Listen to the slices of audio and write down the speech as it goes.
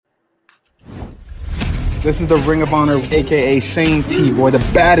This is the Ring of Honor, a.k.a. Shane T, boy, the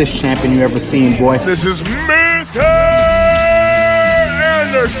baddest champion you ever seen, boy. This is Mr.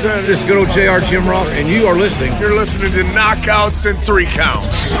 Anderson. This is good old JR Jim Ross, and you are listening. You're listening to Knockouts in 3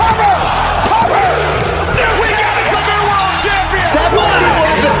 Counts. Cover! We got it, the new world champion! That might be one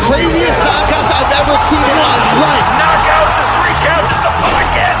of the craziest knockouts I've ever seen in my life. Knockouts in 3 Counts is the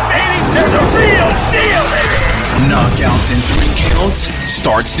podcast, baby! There's a real deal, baby! Knockouts in 3 Counts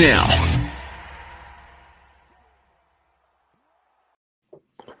starts now.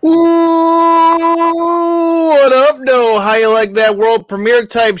 Ooh, what up, though? How you like that world premiere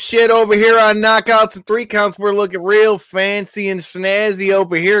type shit over here on Knockouts and 3 Counts? We're looking real fancy and snazzy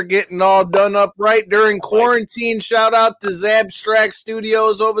over here, getting all done up right during quarantine. Shout out to Zabstract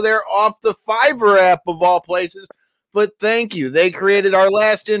Studios over there off the Fiverr app of all places. But thank you. They created our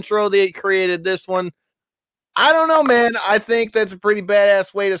last intro. They created this one. I don't know, man. I think that's a pretty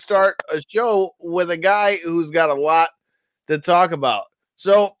badass way to start a show with a guy who's got a lot to talk about.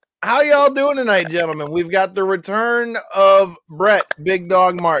 So, how y'all doing tonight, gentlemen? We've got the return of Bret Big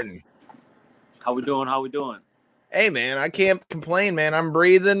Dog Martin. How we doing? Hey, man, I can't complain, man. I'm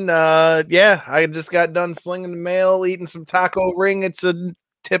breathing. Yeah, I just got done slinging the mail, eating some taco ring. It's a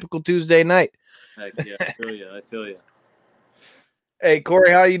typical Tuesday night. Heck yeah, I feel you. Hey, Corey,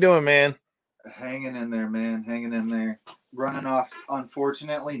 how you doing, man? Hanging in there, man. Hanging in there. Running off,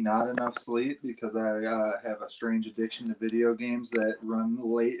 unfortunately, not enough sleep because I have a strange addiction to video games that run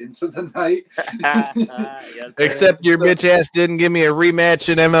late into the night. Yes, Except your bitch ass didn't give me a rematch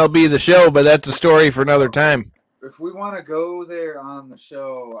in MLB The Show, but that's a story for another time. If we want to go there on the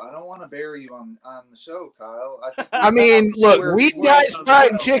show, I don't want to bury you on the show, Kyle. I mean, look, Weed Guys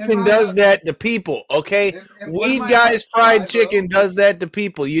Fried Chicken does that to people, okay? Weed Guys Fried Chicken does that to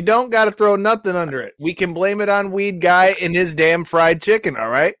people. You don't got to throw nothing under it. We can blame it on Weed Guy and his damn fried chicken, all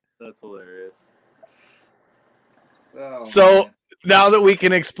right? That's hilarious. Oh, so man. Now that we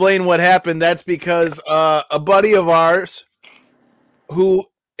can explain what happened, that's because a buddy of ours who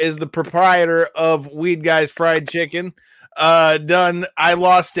is the proprietor of Weed Guys Fried Chicken. I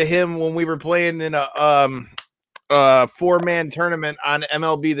lost to him when we were playing in a 4-man tournament on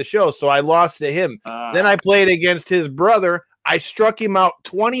MLB The Show, so I lost to him. Then I played against his brother. I struck him out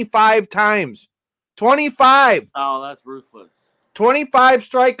 25 times. 25! Oh, that's ruthless. 25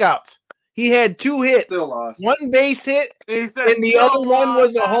 strikeouts. He had 2 hits. Still lost. 1 base hit, and the other one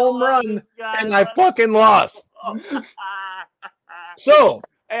was a home run, and I fucking lost. So...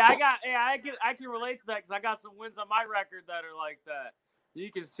 I can relate to that because I got some wins on my record that are like that.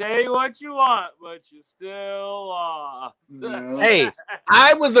 You can say what you want, but you still lost. No. Hey,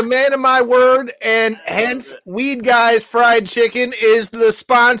 I was a man of my word, and hence Weed Guys Fried Chicken is the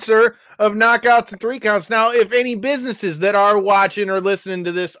sponsor of Knockouts and 3 Counts. Now, if any businesses that are watching or listening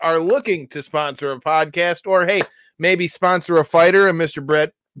to this are looking to sponsor a podcast, or hey, maybe sponsor a fighter and Mr.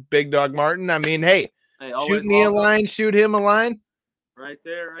 Bret Big Dog Martin, I mean, hey shoot me a line, shoot him a line. Right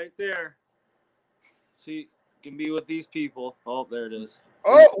there. See, can be with these people. Oh, there it is.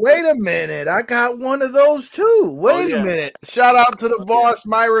 Oh, wait a minute. I got one of those too. Wait a minute. Shout out to the boss,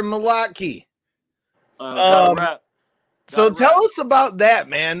 Myron Malaki. So tell us about that,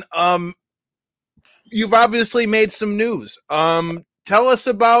 man. You've obviously made some news. Tell us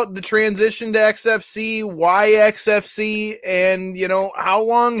about the transition to XFC, why XFC, and, how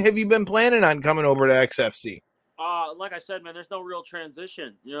long have you been planning on coming over to XFC? Like I said, man, there's no real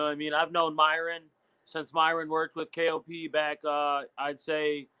transition. You know what I mean? I've known Myron since Myron worked with KOP back, I'd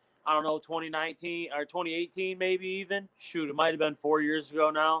say, 2019 or 2018, maybe even. Shoot, it might have been 4 years ago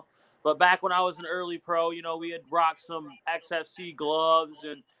now. But back when I was an early pro, we had rocked some XFC gloves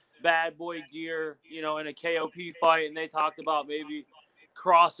and bad boy gear, in a KOP fight. And they talked about maybe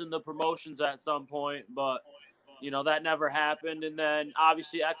crossing the promotions at some point. But that never happened. And then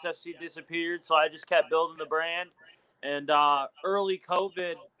obviously XFC disappeared. So I just kept building the brand. And early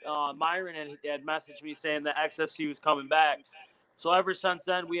COVID, Myron had messaged me saying that XFC was coming back. So ever since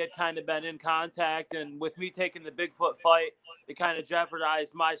then, we had kind of been in contact. And with me taking the Bigfoot fight, it kind of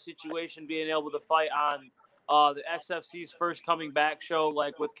jeopardized my situation being able to fight on the XFC's first coming back show,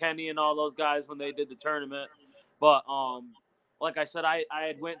 like with Kenny and all those guys when they did the tournament. But like I said, I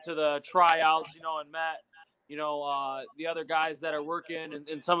had went to the tryouts, and met the other guys that are working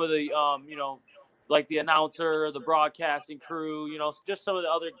and some of the, like the announcer, the broadcasting crew, just some of the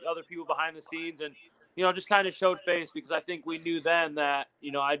other people behind the scenes and, just kind of showed face because I think we knew then that,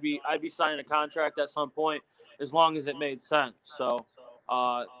 I'd be signing a contract at some point as long as it made sense. So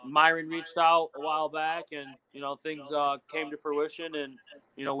Myron reached out a while back and, things came to fruition and,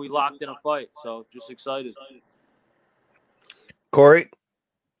 we locked in a fight. So just excited. Corey?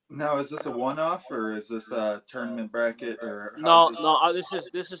 Now, is this a one-off or is this a tournament bracket or No, how's this? no,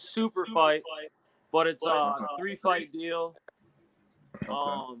 this is super fight, but it's a Okay. 3-fight deal.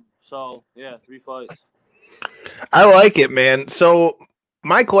 Okay. So yeah, 3 fights. I like it, man. So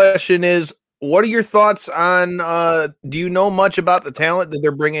my question is, what are your thoughts on? Do you know much about the talent that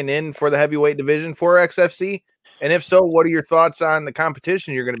they're bringing in for the heavyweight division for XFC? And if so, what are your thoughts on the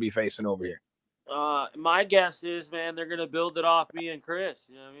competition you're going to be facing over here? My guess is, man, they're gonna build it off me and Chris.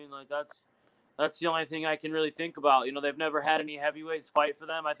 You know what I mean? Like that's the only thing I can really think about. You know, they've never had any heavyweights fight for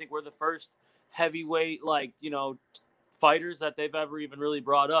them. I think we're the first heavyweight, like, you know, fighters that they've ever even really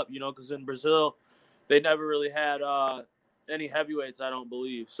brought up. You know, because in Brazil, they never really had any heavyweights. I don't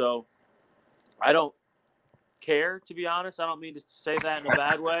believe. So I don't care, to be honest. I don't mean to say that in a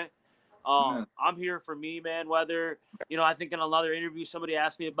bad way. I'm here for me, man. Whether, you know, I think in another interview somebody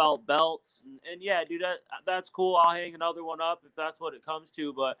asked me about belts, and yeah, dude, that's cool. I'll hang another one up if that's what it comes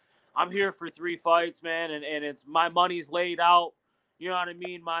to. But I'm here for 3 fights, man, and it's my money's laid out. You know what I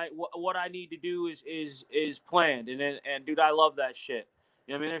mean? What I need to do is planned, and dude, I love that shit.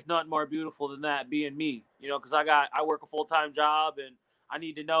 You know what I mean? There's nothing more beautiful than that being me. You know, because I work a full-time job, and I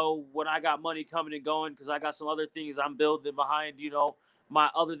need to know when I got money coming and going, because I got some other things I'm building behind. You know,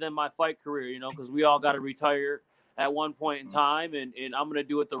 other than my fight career, you know, because we all got to retire at one point in time, and I'm going to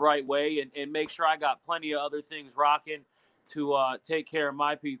do it the right way and make sure I got plenty of other things rocking to take care of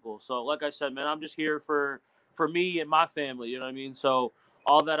my people. So like I said, man, I'm just here for me and my family, you know what I mean? So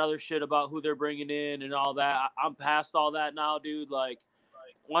all that other shit about who they're bringing in and all that, I'm past all that now, dude. Like,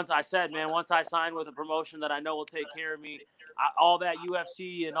 once I sign with a promotion that I know will take care of me, all that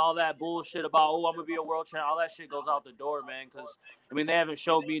UFC and all that bullshit about, I'm going to be a world champ, all that shit goes out the door, man, because, I mean, they haven't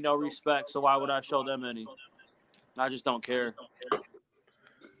showed me no respect, so why would I show them any? I just don't care.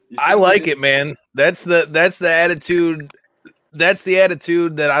 I like it, man. That's the attitude. That's the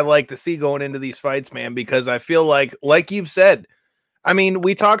attitude that I like to see going into these fights, man, because I feel like you've said, I mean,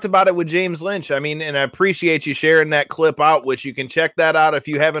 we talked about it with James Lynch. I mean, and I appreciate you sharing that clip out, which you can check that out if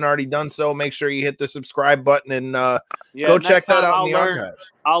you haven't already done so. Make sure you hit the subscribe button and go check that out in the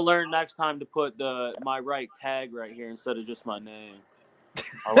archives. I'll learn next time to put my right tag right here instead of just my name.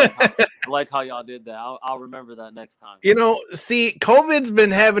 I like how y'all did that. I'll remember that next time. You know, see, COVID's been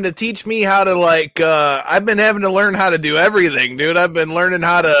having to teach me how to I've been having to learn how to do everything, dude. I've been learning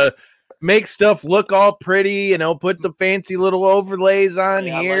how to make stuff look all pretty, you know, put the fancy little overlays on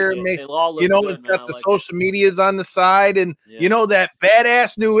here. Like it's got the social medias on the side, and you know that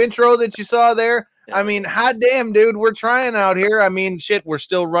badass new intro that you saw there. Yeah, I mean, hot damn, dude, we're trying out here. I mean, shit, we're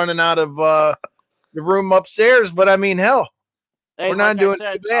still running out of the room upstairs, but I mean, hell, we're not doing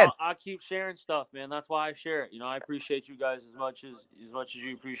too bad. I keep sharing stuff, man. That's why I share it. You know, I appreciate you guys as much as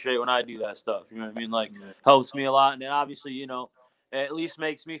you appreciate when I do that stuff. You know what I mean? Like, helps me a lot, and then obviously, you know, at least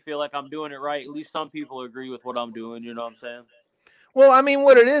makes me feel like I'm doing it right. At least some people agree with what I'm doing. You know what I'm saying? Well, I mean,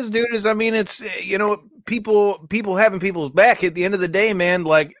 what it is, dude, is, I mean, it's, you know, people having people's back at the end of the day, man.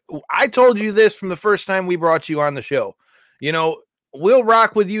 Like, I told you this from the first time we brought you on the show. You know, we'll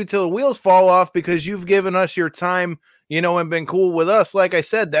rock with you till the wheels fall off because you've given us your time, you know, and been cool with us. Like I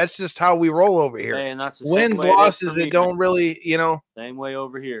said, that's just how we roll over here. Hey, and that's the wins, losses, it don't really, you know. Same way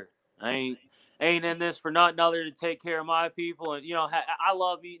over here. I ain't in this for nothing other to take care of my people. And, you know, I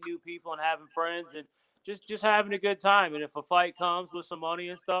love meeting new people and having friends and just having a good time. And if a fight comes with some money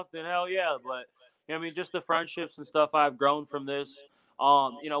and stuff, then hell yeah. But, you know, I mean, just the friendships and stuff I've grown from this.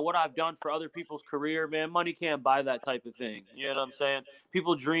 You know, what I've done for other people's career, man, money can't buy that type of thing. You know what I'm saying?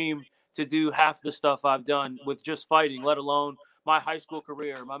 People dream to do half the stuff I've done with just fighting, let alone my high school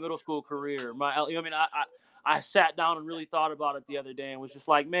career, my middle school career, you know, I mean, I sat down and really thought about it the other day and was just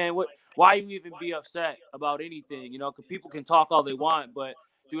like, man, why you even be upset about anything? You know, because people can talk all they want, but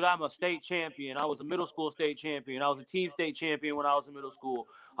dude, I'm a state champion. I was a middle school state champion. I was a team state champion when I was in middle school.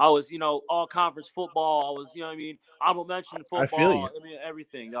 I was, you know, all conference football. I was, you know what I mean? Honorable mention football. I feel you. I mean,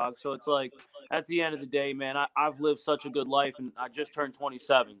 everything, dog. So it's like, at the end of the day, man, I've lived such a good life, and I just turned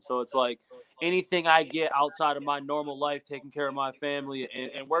 27. So it's like anything I get outside of my normal life, taking care of my family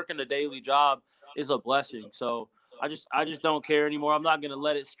and working a daily job, is a blessing. So I just don't care anymore. I'm not gonna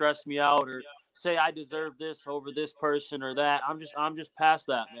let it stress me out or say I deserve this over this person or that. I'm just past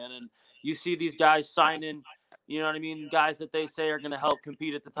that, man. And you see these guys signing, you know what I mean, guys that they say are gonna help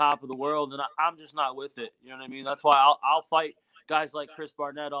compete at the top of the world, and I'm just not with it. You know what I mean? That's why I'll fight guys like Chris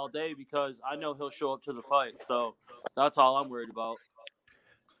Barnett all day because I know he'll show up to the fight. So that's all I'm worried about.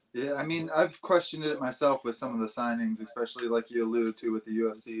 Yeah, I mean, I've questioned it myself with some of the signings, especially like you alluded to with the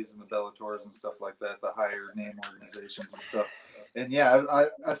UFCs and the Bellators and stuff like that, the higher name organizations and stuff. And yeah,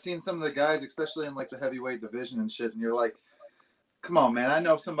 I've seen some of the guys, especially in like the heavyweight division and shit, and you're like, come on, man. I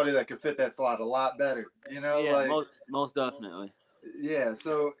know somebody that could fit that slot a lot better. You know, Yeah, like most definitely. yeah.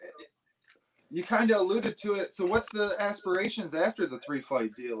 So you kind of alluded to it. So what's the aspirations after the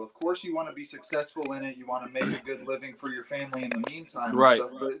 3-fight deal? Of course, you want to be successful in it. You want to make a good living for your family in the meantime. Right. And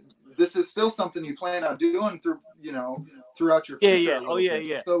stuff, but this is still something you plan on doing throughout your future. Yeah. a Oh, little yeah, bit.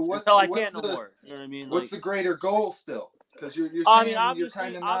 yeah. So what's Until I what's can't the no more. You know what I mean? what's the greater goal still? Because you're saying I mean, you're obviously,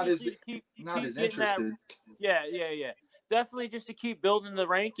 kind of not as keep as getting that- interested. Yeah. Definitely just to keep building the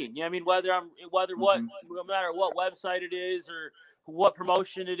ranking. You know what I mean? No matter what website it is or what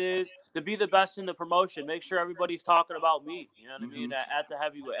promotion it is, to be the best in the promotion. Make sure everybody's talking about me. You know what I mean? At the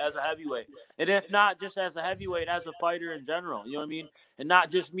heavyweight, as a heavyweight, and if not just as a heavyweight, as a fighter in general. You know what I mean? And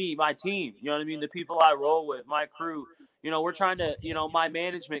not just me, my team. You know what I mean? The people I roll with, my crew. You know, we're trying to, my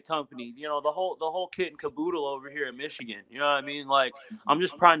management company, the whole kit and caboodle over here in Michigan. You know what I mean? Like, I'm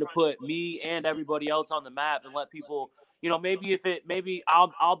just trying to put me and everybody else on the map and let people, maybe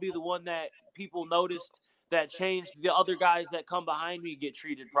I'll be the one that people noticed that changed the other guys that come behind me get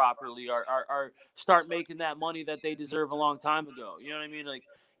treated properly or start making that money that they deserve a long time ago. You know what I mean? Like,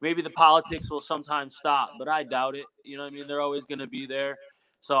 maybe the politics will sometimes stop, but I doubt it. You know what I mean? They're always going to be there.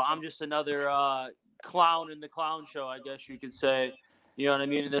 So I'm just another clown in the clown show, I guess you could say. You know what I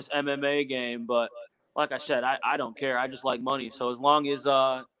mean? In this MMA game. But like I said, I don't care. I just like money. So as long as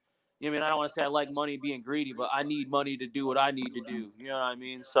I don't want to say I like money being greedy, but I need money to do what I need to do. You know what I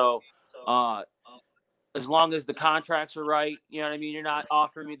mean? So as long as the contracts are right, you know what I mean? You're not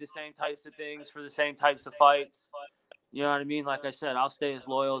offering me the same types of things for the same types of fights. You know what I mean? Like I said, I'll stay as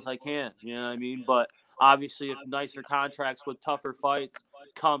loyal as I can. You know what I mean? But obviously, if nicer contracts with tougher fights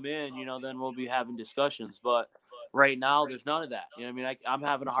come in, then we'll be having discussions. But right now, there's none of that. You know what I mean? I'm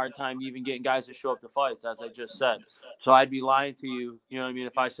having a hard time even getting guys to show up to fights, as I just said. So I'd be lying to you, you know what I mean,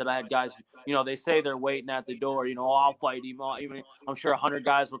 if I said I had guys, they say they're waiting at the door, I'll fight him. Even I'm sure 100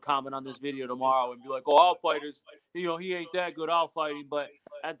 guys will comment on this video tomorrow and be like, I'll fight us. He ain't that good. I'll fight him. But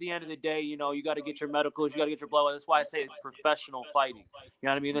at the end of the day, you got to get your medicals. You got to get your blood. That's why I say it's professional fighting. You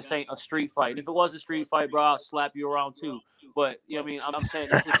know what I mean? This ain't a street fight. And if it was a street fight, bro, I'll slap you around too. But, I'm saying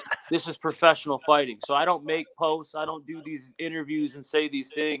this is professional fighting. So I don't make posts. I don't do these interviews and say these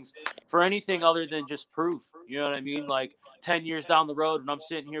things for anything other than just proof. You know what I mean? Like 10 years down the road, and I'm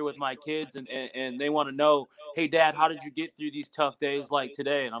sitting here with my kids and they want to know, hey, Dad, how did you get through these tough days like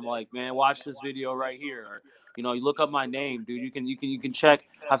today? And I'm like, man, watch this video right here. Or, you look up my name, dude. You can check.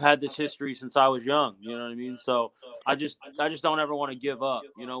 I've had this history since I was young. You know what I mean? So I just don't ever want to give up,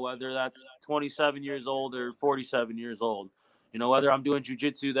 whether that's 27 years old or 47 years old. Whether I'm doing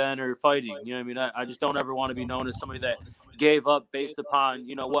jiu-jitsu then or fighting, you know what I mean? I just don't ever want to be known as somebody that gave up based upon,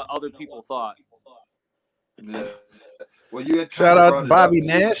 what other people thought. Yeah. Well, you had shout out to Bobby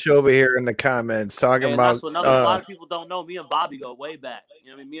Nash over here in the comments talking about. That's what a lot of people don't know. Me and Bobby go way back. You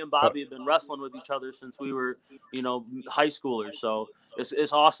know what I mean? Me and Bobby have been wrestling with each other since we were, high schoolers. So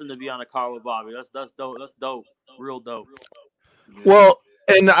it's awesome to be on a car with Bobby. That's dope. That's dope. Real dope. Well,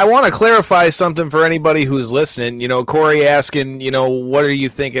 and I want to clarify something for anybody who's listening. Corey asking, what are you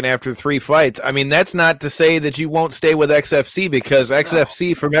thinking after 3 fights? I mean, that's not to say that you won't stay with XFC, because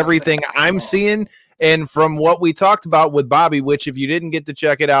XFC, from everything I'm seeing and from what we talked about with Bobby, which if you didn't get to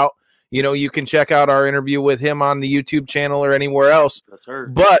check it out, you can check out our interview with him on the YouTube channel or anywhere else. That's her.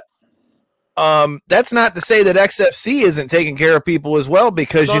 But that's not to say that XFC isn't taking care of people as well,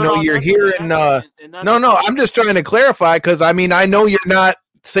 because you're here and no, I'm just trying to clarify, because I know you're not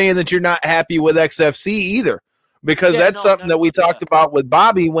saying that you're not happy with XFC either, because that's something that we talked about with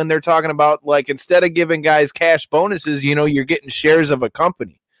Bobby when they're talking about, like, instead of giving guys cash bonuses, you're getting shares of a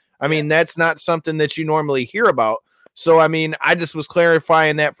company. I mean, that's not something that you normally hear about. So, I just was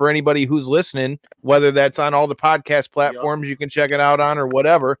clarifying that for anybody who's listening, whether that's on all the podcast platforms you can check it out on or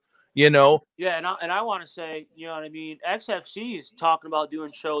whatever. Yeah, and I want to say, you know what I mean, XFC is talking about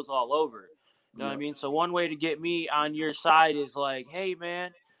doing shows all over. You know what I mean? So one way to get me on your side is like, hey,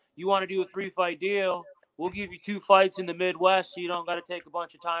 man, you want to do a 3-fight deal? We'll give you 2 fights in the Midwest so you don't got to take a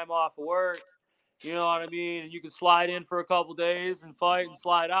bunch of time off of work. You know what I mean? And you can slide in for a couple days and fight and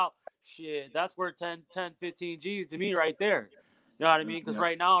slide out. Shit, that's worth 10, 15 G's to me right there. You know what I mean? Because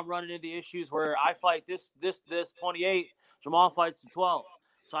right now I'm running into issues where I fight this 28, Jamal fights the 12.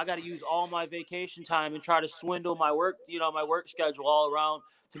 So I got to use all my vacation time and try to swindle my work, my work schedule all around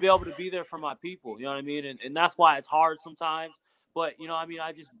to be able to be there for my people. You know what I mean? And that's why it's hard sometimes. But,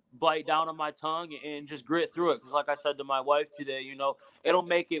 I just bite down on my tongue and just grit through it. Because like I said to my wife today, it'll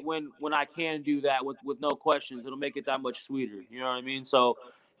make it when I can do that with no questions. It'll make it that much sweeter. You know what I mean? So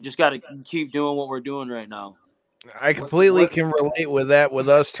you just got to keep doing what we're doing right now. I completely can relate with that, with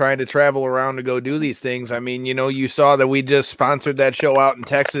us trying to travel around to go do these things. I mean, you saw that we just sponsored that show out in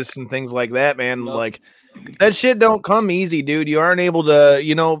Texas and things like that, man. Yep. Like, that shit don't come easy, dude. You aren't able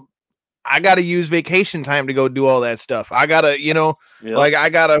to, I got to use vacation time to go do all that stuff. I got to, like, I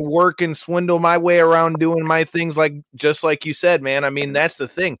got to work and swindle my way around doing my things, like, just like you said, man. I mean, that's the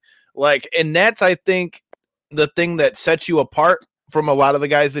thing. Like, and that's, I think, the thing that sets you apart from a lot of the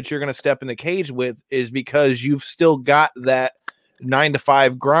guys that you're going to step in the cage with, is because you've still got that 9 to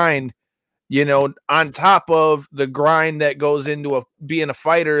 5 grind, on top of the grind that goes into being a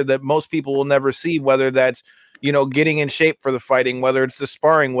fighter that most people will never see, whether that's, getting in shape for the fighting, whether it's the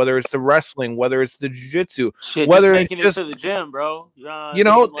sparring, whether it's the wrestling, whether it's the jiu-jitsu, whether taking it's just it to the gym, bro.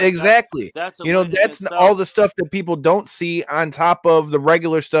 Exactly. That's all the stuff that people don't see on top of the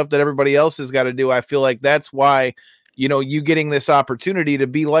regular stuff that everybody else has got to do. I feel like that's why, you getting this opportunity to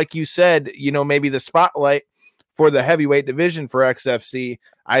be, like you said, maybe the spotlight for the heavyweight division for XFC.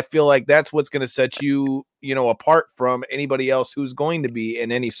 I feel like that's what's going to set you, apart from anybody else who's going to be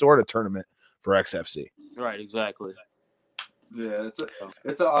in any sort of tournament for XFC. Right, exactly. Yeah,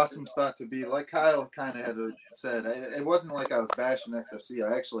 it's an awesome spot to be. Like Kyle kind of had said, it wasn't like I was bashing XFC.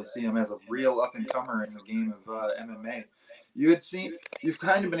 I actually see him as a real up and comer in the game of MMA. You've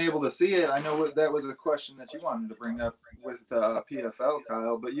kind of been able to see it. I know that was a question that you wanted to bring up with PFL,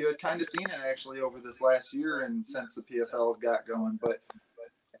 Kyle, but you had kind of seen it actually over this last year and since the PFL's got going. But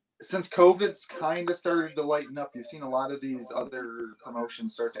since COVID's kind of started to lighten up, you've seen a lot of these other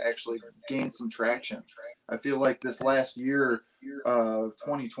promotions start to actually gain some traction. I feel like this last year of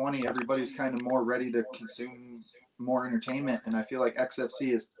 2020, everybody's kind of more ready to consume more entertainment, and I feel like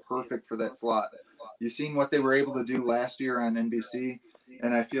XFC is perfect for that slot. You've seen what they were able to do last year on NBC,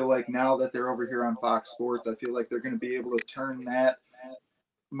 and I feel like now that they're over here on Fox Sports, I feel like they're going to be able to turn that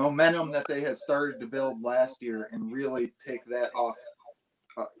momentum that they had started to build last year and really take that off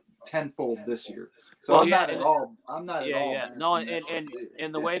tenfold this year. So I'm not at all. Yeah. No,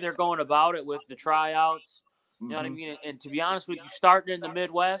 and the way they're going about it with the tryouts, you know what I mean? And to be honest with you, starting in the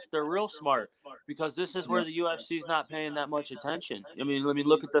Midwest, they're real smart, because this is where the UFC is not paying that much attention. I mean, let me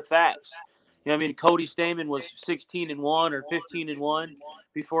look at the facts. You know what I mean? Cody Stamann was 16-1 or 15-1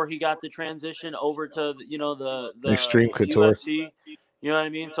 before he got the transition over to the Extreme Couture. UFC. You know what I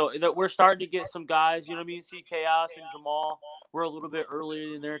mean? So we're starting to get some guys, you know what I mean? See Chaos and Jamal were a little bit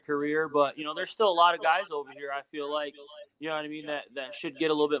early in their career, but, there's still a lot of guys over here, I feel like, you know what I mean, that should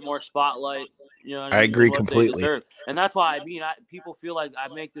get a little bit more spotlight. You know what I agree completely. And that's why, people feel like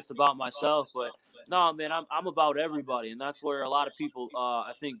I make this about myself, but no, man, I'm about everybody. And that's where a lot of people,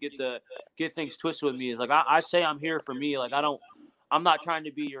 I think, get things twisted with me. Is like, I say I'm here for me. Like, I'm not trying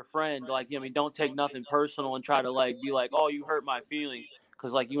to be your friend. Like, don't take nothing personal and try to be like, oh, you hurt my feelings,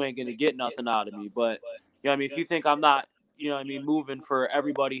 because you ain't gonna get nothing out of me. But if you think I'm not, moving for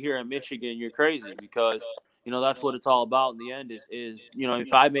everybody here in Michigan, you're crazy, because that's what it's all about in the end. Is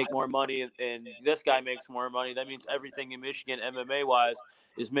if I make more money and this guy makes more money, that means everything in Michigan MMA wise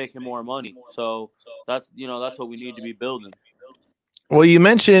is making more money. So that's what we need to be building. Well, you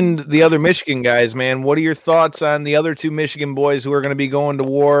mentioned the other Michigan guys, man. What are your thoughts on the other two Michigan boys who are going to be going to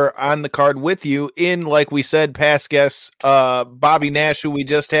war on the card with you in, like we said, past guests, Bobby Nash, who we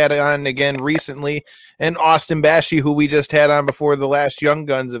just had on again recently, and Austin Bashi, who we just had on before the last Young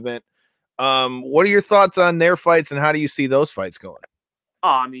Guns event. What are your thoughts on their fights, and how do you see those fights going?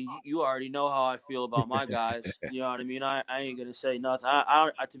 Oh, you already know how I feel about my guys. You know what I mean? I ain't going to say nothing.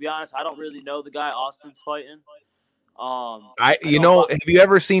 I to be honest, I don't really know the guy Austin's fighting. Have you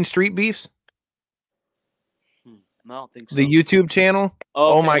ever seen Street Beefs? I don't think so. The YouTube channel?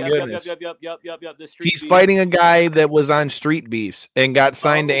 Oh my goodness. Yep. The Street He's Beefs. fighting a guy that was on Street Beefs and got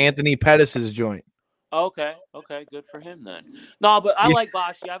signed to Anthony Pettis' joint. Okay, good for him then. No, but I like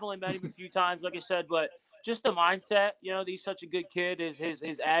Bashi. I've only met him a few times, like I said, but just the mindset, he's such a good kid,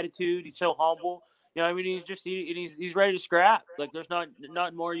 his attitude, he's so humble. He's just he's ready to scrap. Like, there's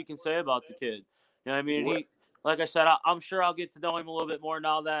nothing more you can say about the kid. You know what I mean? Like I said, I'm sure I'll get to know him a little bit more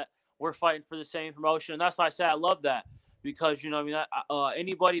now that we're fighting for the same promotion. And that's why I say I love that, because,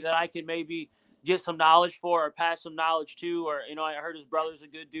 anybody that I can maybe get some knowledge for or pass some knowledge to, or, I heard his brother's a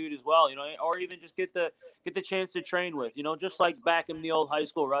good dude as well, or even just get the chance to train with, just like back in the old high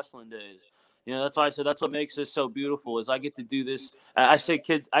school wrestling days. That's why I said that's what makes this so beautiful is I get to do this. I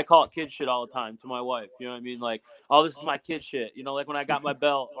call it kid shit all the time to my wife. You know what I mean? Like, oh, this is my kid shit. Like when I got my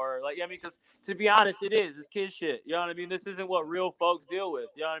belt, or because to be honest, it's kid shit. You know what I mean? This isn't what real folks deal with.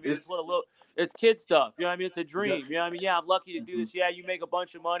 You know what I mean? It's what It's kid stuff. You know what I mean? It's a dream. You know what I mean? Yeah, I'm lucky to do this. Yeah, you make a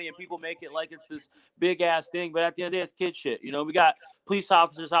bunch of money and people make it like it's this big ass thing. But at the end of the day, it's kid shit. You know, we got police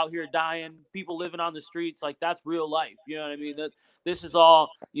officers out here dying, people living on the streets. Like, that's real life. You know what I mean? This is all,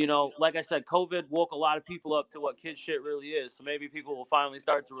 you know, like I said, COVID woke a lot of people up to what kid shit really is. So maybe people will finally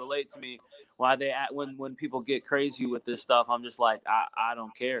start to relate to me when people get crazy with this stuff. I'm just like, I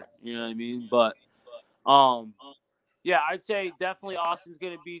don't care. You know what I mean? But, yeah, I'd say definitely Austin's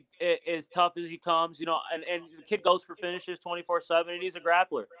going to be as tough as he comes, you know, and the kid goes for finishes 24/7, and he's a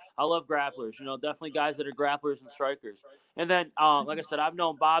grappler. I love grapplers, you know, definitely guys that are grapplers and strikers. And then, like I said, I've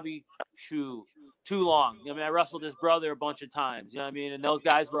known Bobby too long. I mean, I wrestled his brother a bunch of times, you know what I mean? And those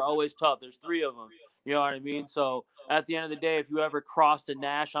guys were always tough. There's 3 of them, you know what I mean? So at the end of the day, if you ever crossed a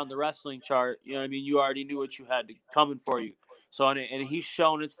Nash on the wrestling chart, you know what I mean, you already knew what you had coming for you. So, and he's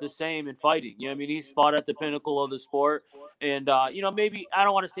shown it's the same in fighting. You know what I mean? He's fought at the pinnacle of the sport. And, you know, maybe I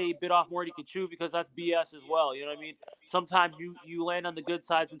don't want to say he bit off more than he could chew, because that's BS as well. You know what I mean? Sometimes you land on the good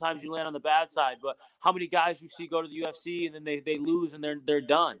side. Sometimes you land on the bad side. But how many guys you see go to the UFC and then they lose and they're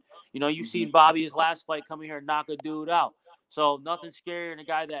done? You know, you've seen Bobby, his last fight, come here and knock a dude out. So nothing scarier than a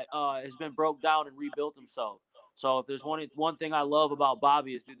guy that has been broke down and rebuilt himself. So if there's one thing I love about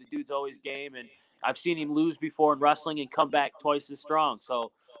Bobby is, the dude's always game. And I've seen him lose before in wrestling and come back twice as strong.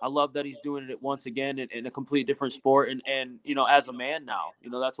 So I love that he's doing it once again in a complete different sport. And, you know, as a man now,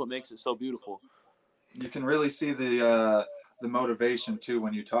 you know, that's what makes it so beautiful. You can really see the motivation too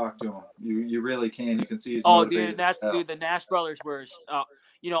when you talk to him. You really can. You can see his motivated. Dude, the Nash brothers were,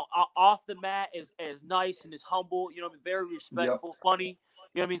 you know, off the mat is nice and is humble, you know, very respectful, funny.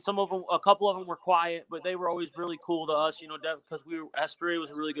 You know what I mean? A couple of them were quiet, but they were always really cool to us, you know, because Esperia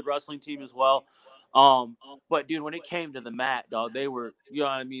was a really good wrestling team as well. But dude, when it came to the mat, dog, they were, you know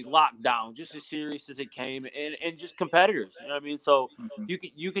what I mean, locked down, just as serious as it came, and just competitors. You know what I mean? So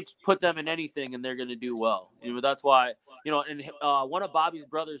you could put them in anything and they're gonna do well. You know, that's why, you know, and one of Bobby's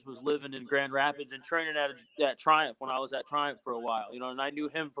brothers was living in Grand Rapids and training at Triumph when I was at Triumph for a while. You know, and I knew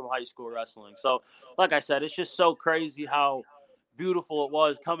him from high school wrestling. So, like I said, it's just so crazy how beautiful it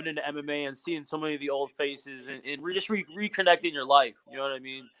was coming into MMA and seeing so many of the old faces and just reconnecting your life. You know what I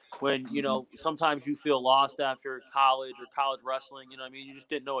mean? When, you know, sometimes you feel lost after college or college wrestling, you know what I mean? You just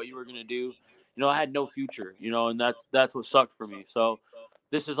didn't know what you were going to do. You know, I had no future, you know, and that's what sucked for me. So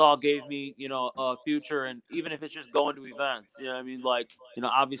this has all gave me, you know, a future. And even if it's just going to events, you know what I mean? Like, you know,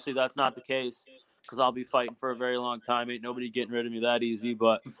 obviously that's not the case, because I'll be fighting for a very long time. Ain't nobody getting rid of me that easy.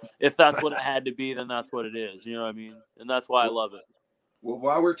 But if that's what it had to be, then that's what it is. You know what I mean? And that's why I love it. Well,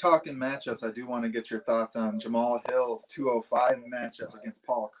 while we're talking matchups, I do want to get your thoughts on Jamal Hill's 205 matchup against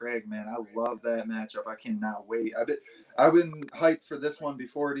Paul Craig. Man, I love that matchup. I cannot wait. I've been hyped for this one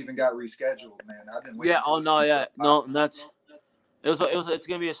before it even got rescheduled, man. I've been waiting. Yeah. Oh no. Yeah. No. And it's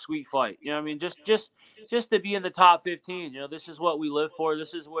gonna be a sweet fight. You know what I mean? Just to be in the top 15. You know, this is what we live for.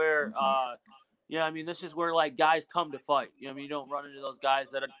 This is where yeah, I mean, this is where, like, guys come to fight. You know what I mean? You don't run into those guys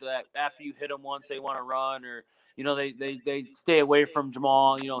that after you hit them once, they want to run, or, you know, they stay away from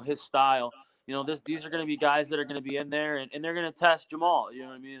Jamal, you know, his style. You know, these are going to be guys that are going to be in there, and they're going to test Jamal. You know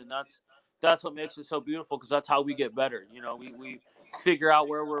what I mean? And that's what makes it so beautiful, because that's how we get better. You know, we figure out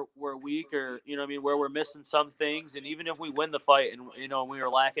where we're weak, or, you know what I mean, where we're missing some things. And even if we win the fight and, you know, we are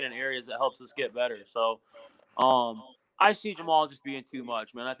lacking in areas, that helps us get better. So I see Jamal just being too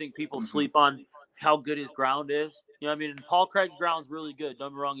much, man. I think people sleep on how good his ground is. You know what I mean? And Paul Craig's ground's really good. Don't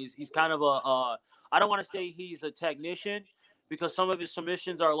get me wrong. He's kind of I don't want to say he's a technician, because some of his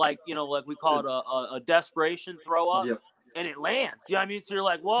submissions are like, you know, like we call it a desperation throw up, and it lands. You know what I mean? So you're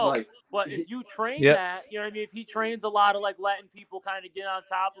like, whoa. Right. But if you train that, you know what I mean? If he trains a lot of, like, letting people kind of get on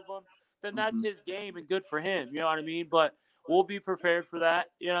top of him, then that's his game, and good for him. You know what I mean? But we'll be prepared for that.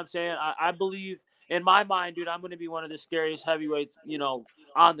 You know what I'm saying? I believe, in my mind, dude, I'm going to be one of the scariest heavyweights, you know,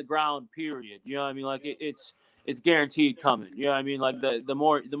 on the ground, period. You know what I mean? Like, it's guaranteed coming. You know what I mean? Like, the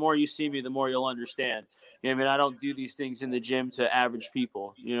more you see me, the more you'll understand. You know what I mean? I don't do these things in the gym to average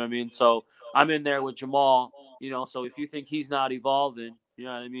people. You know what I mean? So I'm in there with Jamal, you know, so if you think he's not evolving, you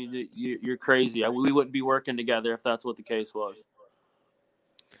know what I mean? You're crazy. We wouldn't be working together if that's what the case was.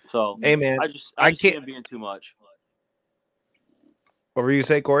 So, hey, man, I just can't see him being too much. What were you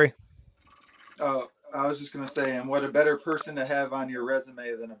say, Corey? Oh, I was just going to say, and what a better person to have on your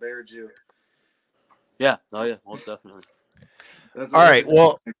resume than a Bear Jew. Yeah. Oh, yeah. Most definitely. All right.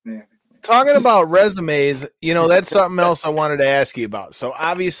 Well, talking about resumes, you know, that's something else I wanted to ask you about. So,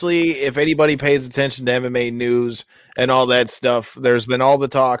 obviously, if anybody pays attention to MMA news and all that stuff, there's been all the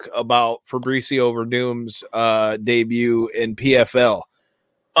talk about Fabricio Werdum's debut in PFL.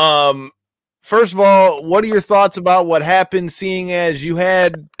 first of all, what are your thoughts about what happened, seeing as you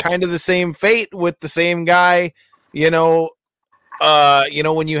had kind of the same fate with the same guy, when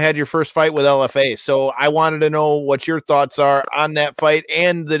you had your first fight with LFA. So I wanted to know what your thoughts are on that fight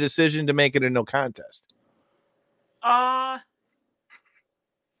and the decision to make it a no contest. I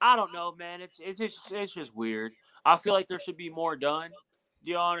don't know, man. It's just weird. I feel like there should be more done.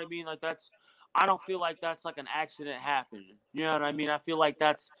 You know what I mean? I don't feel like that's like an accident happening. You know what I mean? I feel like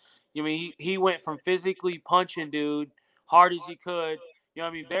he went from physically punching dude hard as he could, you know what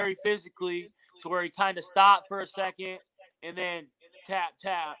I mean, very physically, to where he kind of stopped for a second and then tap.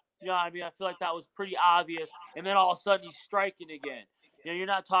 You know what I mean? I feel like that was pretty obvious. And then all of a sudden he's striking again. You're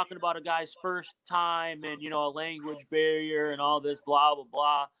not talking about a guy's first time and, a language barrier and all this blah, blah,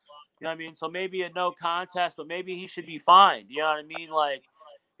 blah. You know what I mean? So maybe a no contest, but maybe he should be fined. You know what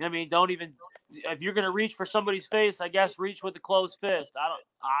I mean? Don't even – if you're going to reach for somebody's face, I guess reach with a closed fist.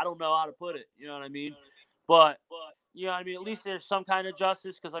 I don't know how to put it. You know what I mean? But, at least there's some kind of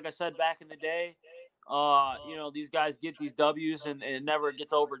justice because, like I said, back in the day, these guys get these W's and it never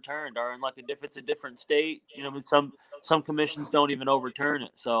gets overturned. Or if it's a different state, some commissions don't even overturn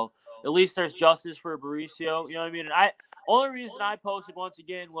it. So at least there's justice for Mauricio. You know what I mean? And only reason I posted once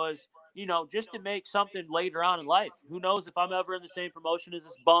again was, just to make something later on in life. Who knows if I'm ever in the same promotion as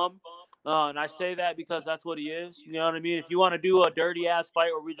this bum? And I say that because that's what he is. You know what I mean? If you want to do a dirty-ass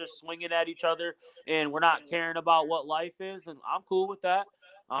fight where we're just swinging at each other and we're not caring about what life is, and I'm cool with that.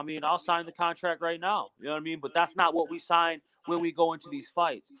 I mean, I'll sign the contract right now. You know what I mean? But that's not what we sign when we go into these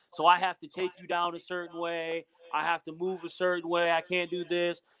fights. So I have to take you down a certain way. I have to move a certain way. I can't do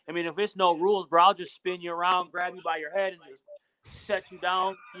this. I mean, if it's no rules, bro, I'll just spin you around, grab you by your head, and just set you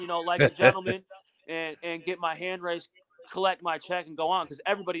down, like a gentleman, and get my hand raised, collect my check, and go on, because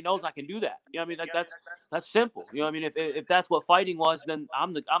everybody knows I can do that. You know what I mean? That's simple. You know what I mean? If that's what fighting was, then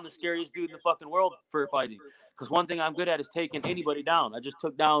I'm the scariest dude in the fucking world for fighting. Because one thing I'm good at is taking anybody down. I just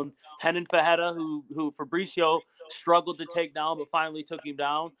took down Renan Ferreira, who Fabricio struggled to take down, but finally took him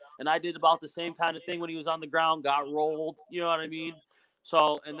down. And I did about the same kind of thing when he was on the ground, got rolled. You know what I mean?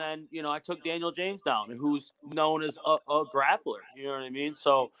 So, and then, I took Daniel James down, who's known as a grappler. You know what I mean?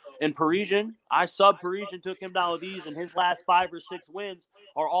 So, in Parisian, I Parisian, took him down with ease, and his last 5 or 6 wins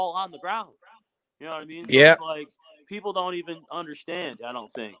are all on the ground. You know what I mean? So yeah. People don't even understand, I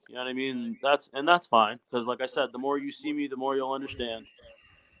don't think. You know what I mean? That's fine. Because, like I said, the more you see me, the more you'll understand.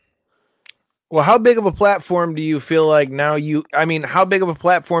 Well, how big of a platform do you feel like how big of a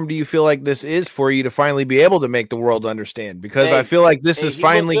platform do you feel like this is for you to finally be able to make the world understand? Because I feel like this is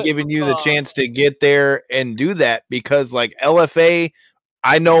finally giving you the chance to get there and do that, because like LFA,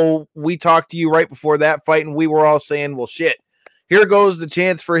 I know we talked to you right before that fight and we were all saying, well, shit, here goes the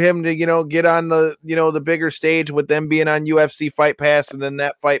chance for him to, get on the, the bigger stage with them being on UFC Fight Pass. And then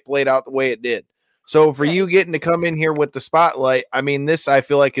that fight played out the way it did. So for you getting to come in here with the spotlight, I mean, this I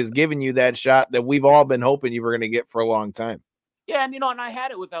feel like is giving you that shot that we've all been hoping you were going to get for a long time. Yeah, and and I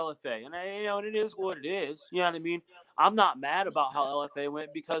had it with LFA, and and it is what it is. You know what I mean? I'm not mad about how LFA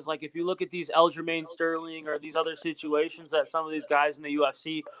went, because if you look at these Aljamain Sterling or these other situations that some of these guys in the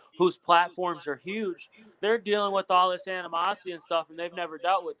UFC whose platforms are huge, they're dealing with all this animosity and stuff, and they've never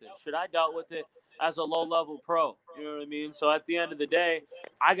dealt with it. Should I dealt with it as a low-level pro? You know what I mean? So at the end of the day,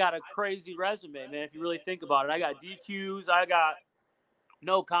 I got a crazy resume, man, if you really think about it. I got DQs. I got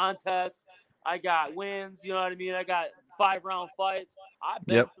no contests. I got wins. You know what I mean? I got 5-round fights. I've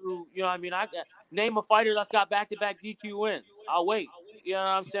been through, you know what I mean? I got, name a fighter that's got back-to-back DQ wins. I'll wait. You know what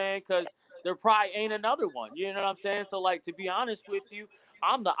I'm saying? Because there probably ain't another one. You know what I'm saying? So, to be honest with you,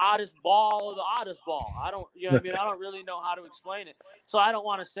 I'm the oddest ball of the oddest ball. I don't, you know what I mean? I don't really know how to explain it. So I don't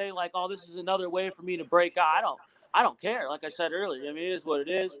want to say this is another way for me to break out. I don't care. Like I said earlier, I mean, it is what it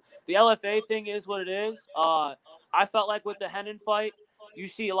is. The LFA thing is what it is. I felt like with the Renan fight, you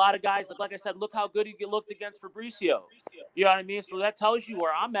see a lot of guys, like I said, look how good he looked against Fabricio. You know what I mean? So that tells you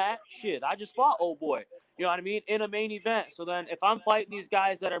where I'm at. Shit, I just fought old boy. You know what I mean? In a main event. So then if I'm fighting these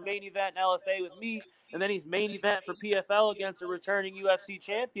guys that are main event in LFA with me, and then he's main event for PFL against a returning UFC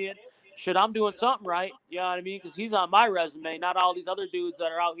champion, shit, I'm doing something right. You know what I mean? Because he's on my resume, not all these other dudes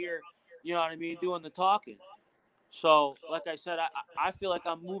that are out here, you know what I mean, doing the talking. So, like I said, I feel like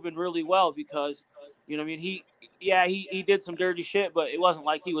I'm moving really well because, you know what I mean, he did some dirty shit, but it wasn't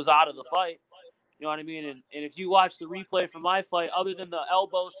like he was out of the fight. You know what I mean? And if you watch the replay from my fight, other than the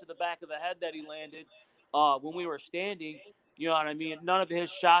elbows to the back of the head that he landed when we were standing, you know what I mean, none of his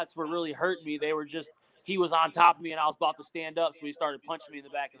shots were really hurting me. They were just, he was on top of me and I was about to stand up, so he started punching me in the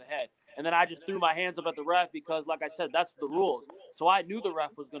back of the head. And then I just threw my hands up at the ref because, like I said, that's the rules. So I knew the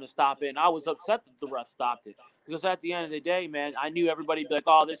ref was going to stop it, and I was upset that the ref stopped it. Because at the end of the day, man, I knew everybody would be like,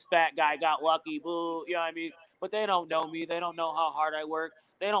 oh, this fat guy got lucky, boo. You know what I mean? But they don't know me. They don't know how hard I work.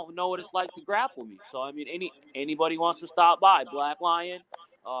 They don't know what it's like to grapple me. So, I mean, anybody wants to stop by, Black Lion,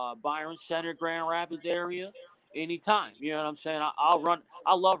 Byron Center, Grand Rapids area, anytime. You know what I'm saying? I'll run.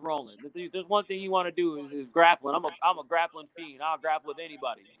 I love rolling. There's one thing you want to do is grappling. I'm a grappling fiend. I'll grapple with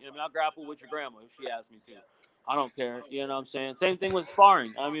anybody. You know what I mean? I'll grapple with your grandma if she asks me to. I don't care. You know what I'm saying? Same thing with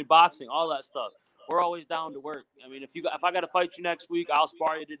sparring. I mean, boxing, all that stuff. We're always down to work. I mean, if I got to fight you next week, I'll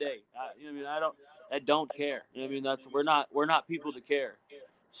spar you today. You know what I mean? I don't care. You know what I mean? We're not people to care.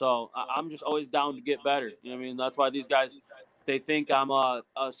 So I'm just always down to get better. You know what I mean? That's why these guys, they think I'm a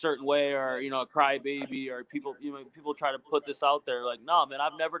certain way or, you know, a crybaby or people try to put this out there. Like, no, man,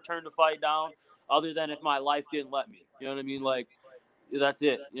 I've never turned a fight down other than if my life didn't let me. You know what I mean? Like, that's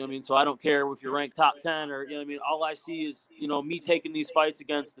it. You know what I mean? So I don't care if you're ranked top 10 or, you know what I mean? All I see is, you know, me taking these fights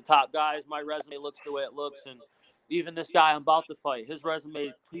against the top guys. My resume looks the way it looks. And even this guy I'm about to fight, his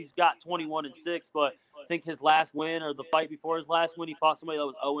resume, he's got 21-6, but I think his last win or the fight before his last win, he fought somebody that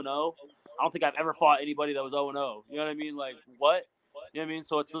was 0-0. I don't think I've ever fought anybody that was 0-0. You know what I mean? Like, what? You know what I mean?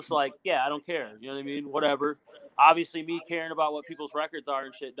 So it's just like, yeah, I don't care. You know what I mean? Whatever. Obviously, me caring about what people's records are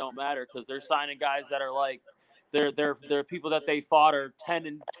and shit don't matter because they're signing guys that are like, they're people that they fought are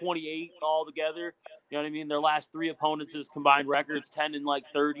 10-28 all together. You know what I mean? Their last 3 opponents' combined records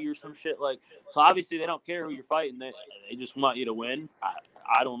 10-30 or some shit. Like, so obviously they don't care who you're fighting. They just want you to win.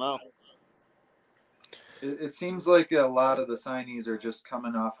 I don't know. It seems like a lot of the signees are just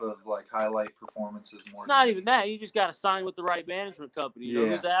coming off of like highlight performances more. Not even that. You just got to sign with the right management company. You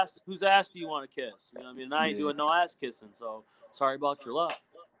know, whose ass do you want to kiss? You know what I mean? I ain't doing no ass kissing. So sorry about your luck.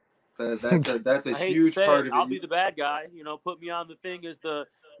 That's a huge part of it. I'll be the bad guy. You know, put me on the thing as the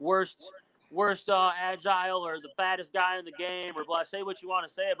worst agile or the fattest guy in the game or blah. Say what you want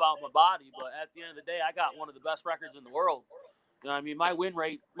to say about my body, but at the end of the day, I got one of the best records in the world. You know what I mean?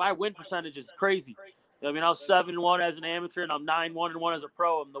 My win percentage is crazy. You know I mean, I was 7-1 as an amateur, and I'm 9-1-1 as a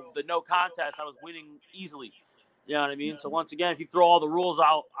pro. And the no contest, I was winning easily. You know what I mean? So once again, if you throw all the rules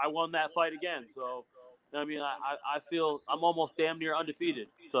out, I won that fight again. So, you know what I mean, I feel I'm almost damn near undefeated.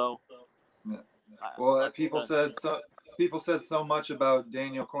 So, yeah. Well, people said so much about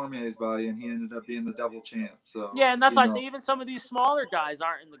Daniel Cormier's body, and he ended up being the double champ. So yeah, and that's why I say even some of these smaller guys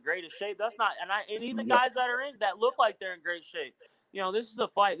aren't in the greatest shape. That's not, and even guys that look like they're in great shape. You know, this is a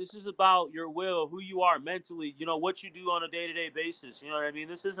fight. This is about your will, who you are mentally, you know, what you do on a day-to-day basis. You know what I mean?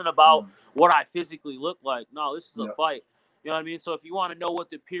 This isn't about what I physically look like. No, this is a fight. You know what I mean? So if you want to know what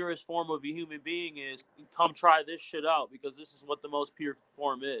the purest form of a human being is, come try this shit out because this is what the most pure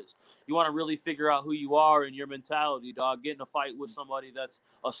form is. You want to really figure out who you are and your mentality, dog. Get in a fight with somebody that's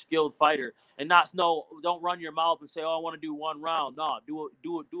a skilled fighter and don't run your mouth and say, oh, I want to do one round. No,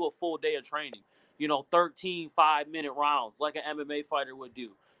 do a full day of training. You know, 13 5-minute rounds like an MMA fighter would do.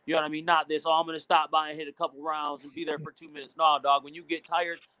 You know what I mean? Not this, I'm going to stop by and hit a couple rounds and be there for 2 minutes. No, dog, when you get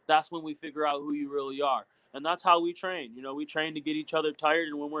tired, that's when we figure out who you really are. And that's how we train. You know, we train to get each other tired.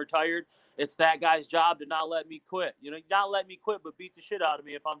 And when we're tired, it's that guy's job to not let me quit. You know, not let me quit, but beat the shit out of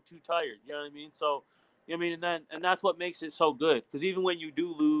me if I'm too tired. You know what I mean? So, you know what I mean? And that's what makes it so good. Because even when you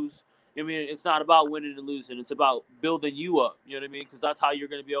do lose, I mean, it's not about winning and losing. It's about building you up. You know what I mean? Because that's how you're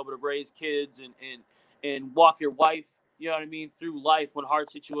going to be able to raise kids and walk your wife, you know what I mean, through life when hard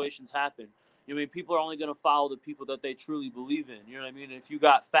situations happen. You know what I mean? People are only going to follow the people that they truly believe in. You know what I mean? And if you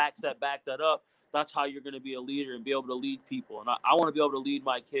got facts that back that up, that's how you're going to be a leader and be able to lead people. And I want to be able to lead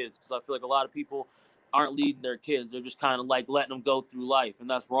my kids because I feel like a lot of people aren't leading their kids. They're just kind of like letting them go through life. And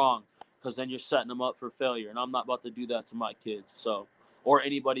that's wrong because then you're setting them up for failure. And I'm not about to do that to my kids. So, or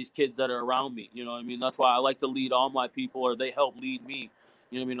anybody's kids that are around me. You know what I mean? That's why I like to lead all my people or they help lead me.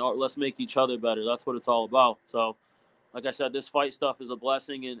 You know what I mean? Or let's make each other better. That's what it's all about. So, like I said, this fight stuff is a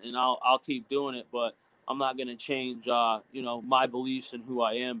blessing, and I'll keep doing it. But I'm not going to change, you know, my beliefs and who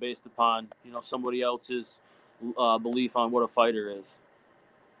I am based upon, you know, somebody else's belief on what a fighter is.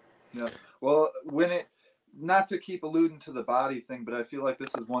 Yeah. Well, not to keep alluding to the body thing, but I feel like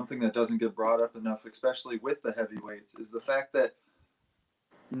this is one thing that doesn't get brought up enough, especially with the heavyweights, is the fact that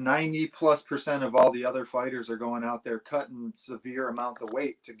 90+% of all the other fighters are going out there cutting severe amounts of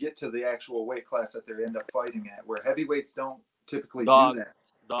weight to get to the actual weight class that they end up fighting at, where heavyweights don't typically do that.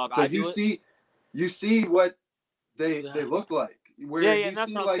 So you see what they look like. Where you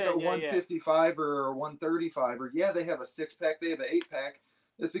see like a 155 or a 135, or they have a 6-pack, they have an 8-pack.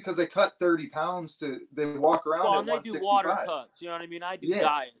 It's because they cut 30 pounds they walk around at 165. They do water cuts, you know what I mean? I do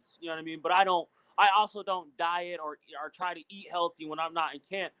diets, you know what I mean? But I also don't diet or try to eat healthy when I'm not in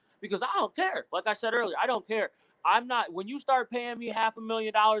camp because I don't care. Like I said earlier, I don't care. I'm not. When you start paying me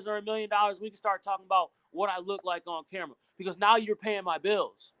 $500,000 or $1 million, we can start talking about what I look like on camera, because now you're paying my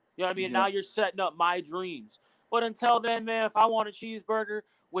bills. You know what I mean? Yeah. Now you're setting up my dreams. But until then, man, if I want a cheeseburger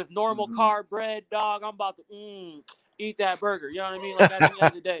with normal carb bread, dog, I'm about to eat that burger. You know what I mean? Like at the end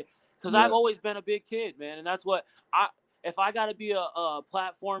of the day, because I've always been a big kid, man, and that's what if I got to be a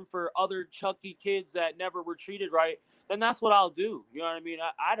platform for other chunky kids that never were treated right, then that's what I'll do. You know what I mean?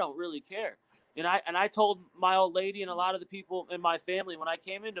 I don't really care. And I told my old lady and a lot of the people in my family when I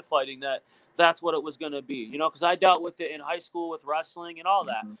came into fighting that that's what it was going to be, you know, because I dealt with it in high school with wrestling and all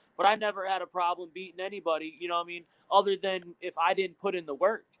that. But I never had a problem beating anybody, you know what I mean, other than if I didn't put in the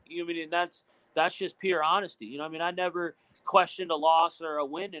work. You know what I mean? And that's just pure honesty. You know what I mean? I never questioned a loss or a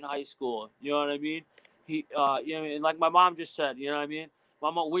win in high school. You know what I mean? You know, and like my mom just said, you know what I mean?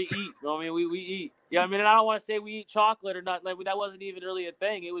 Mama, we eat. You know what I mean? We eat. You know what I mean? And I don't want to say we eat chocolate or not. Like, that wasn't even really a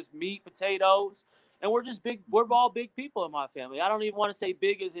thing. It was meat, potatoes, and we're just big. We're all big people in my family. I don't even want to say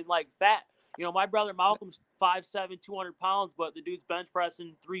big as in like fat. You know, my brother Malcolm's 5'7", 200 pounds, but the dude's bench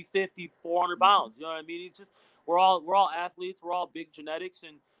pressing 350, 400 pounds. You know what I mean? He's just we're all athletes. We're all big genetics,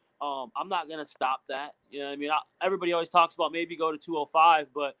 and I'm not gonna stop that. You know what I mean? Everybody always talks about maybe go to 205,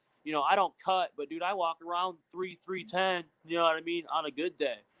 but you know, I don't cut, but dude, I walk around 310, you know what I mean, on a good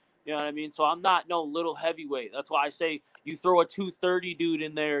day. You know what I mean? So I'm not no little heavyweight. That's why I say you throw a 230 dude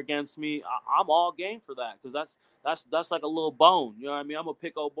in there against me, I'm all game for that, because that's like a little bone. You know what I mean? I'm gonna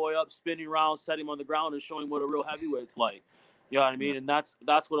pick old boy up, spinning around, set him on the ground, and show him what a real heavyweight's like. You know what I mean? And that's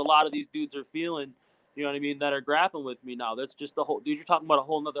what a lot of these dudes are feeling. You know what I mean? That are grappling with me now. That's just the whole dude. You're talking about a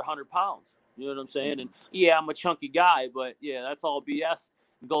whole nother 100 pounds. You know what I'm saying? And yeah, I'm a chunky guy, but yeah, that's all BS.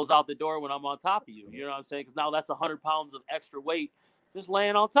 Goes out the door when I'm on top of you. You know what I'm saying? Because now that's 100 pounds of extra weight just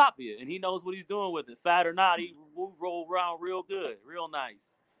laying on top of you, and he knows what he's doing with it. Fat or not, he will roll around real good, real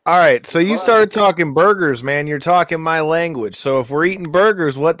nice. All right, so you started talking burgers, man. You're talking my language. So if we're eating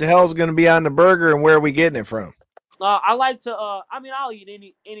burgers, what the hell is going to be on the burger, and where are we getting it from? I like to. I mean, I'll eat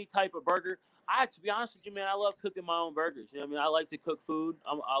any type of burger. To be honest with you, man, I love cooking my own burgers. You know what I mean? I like to cook food.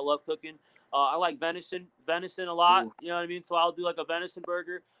 I love cooking. I like venison a lot. Ooh. You know what I mean? So I'll do like a venison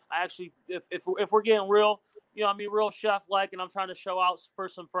burger. I actually, if we're getting real, you know what I mean, real chef-like, and I'm trying to show out for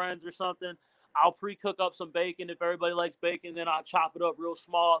some friends or something, I'll pre-cook up some bacon if everybody likes bacon. Then I'll chop it up real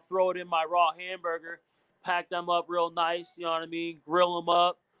small, throw it in my raw hamburger, pack them up real nice. You know what I mean? Grill them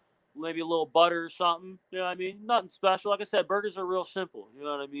up, maybe a little butter or something. You know what I mean? Nothing special. Like I said, burgers are real simple. You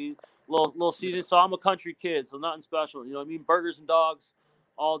know what I mean? Little seasoning. So I'm a country kid, so nothing special. You know what I mean? Burgers and dogs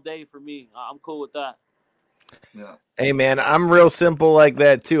all day for me. I'm cool with that. Yeah. Hey, man, I'm real simple like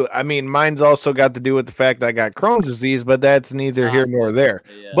that, too. I mean, mine's also got to do with the fact that I got Crohn's disease, but that's neither here nor there.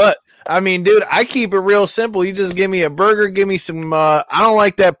 Yeah. But, I mean, dude, I keep it real simple. You just give me a burger, give me some I don't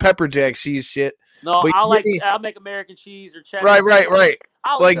like that pepper jack cheese shit. No, I'll make American cheese or cheddar. Right.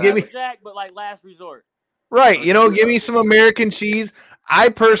 I'll like give me jack, but like last resort. Right, you know, give me some American cheese. I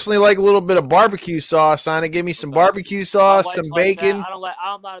personally like a little bit of barbecue sauce on it. Give me some barbecue sauce, some bacon.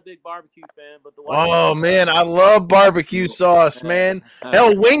 I'm not a big barbecue fan, but man, I love barbecue sauce, man.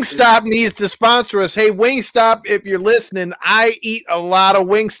 Hell, Wingstop needs to sponsor us. Hey, Wingstop, if you're listening, I eat a lot of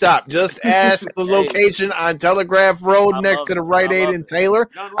Wingstop. Just ask the location on Telegraph Road next to the Rite Aid in Taylor.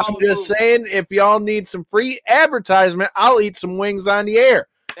 I'm just saying, if y'all need some free advertisement, I'll eat some wings on the air.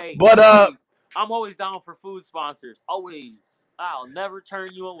 Hey, but I'm always down for food sponsors. Always. I'll never turn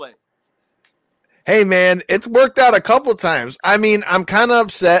you away. Hey, man, it's worked out a couple times. I mean, I'm kind of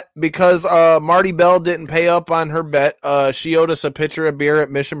upset because Marty Bell didn't pay up on her bet. She owed us a pitcher of beer at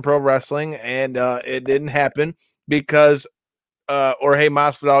Mission Pro Wrestling, and it didn't happen because Jorge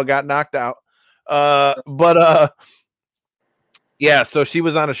Masvidal got knocked out. Yeah, so she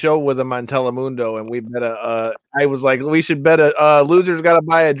was on a show with him on Telemundo, and we bet I was like, we should bet a loser's got to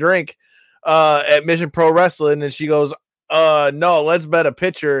buy a drink at Mission Pro Wrestling, and she goes, no, let's bet a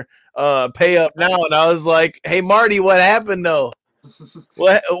pitcher, pay up now. And I was like, hey, Marty, what happened though?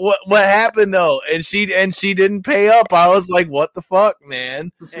 What happened though? And she didn't pay up. I was like, what the fuck,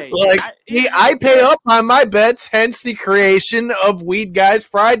 man? Hey, I pay up on my bets, hence the creation of Weed Guys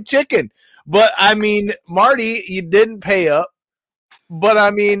Fried Chicken. But I mean, Marty, you didn't pay up. But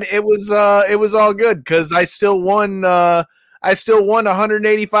I mean, it was all good because I still won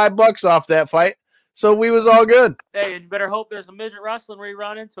 $185 off that fight. So we was all good. Hey, and you better hope there's a midget wrestling where you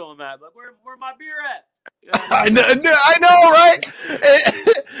run into him at. But where my beer at? You know I know, right?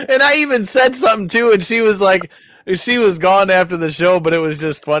 And I even said something too, and she was like, she was gone after the show, but it was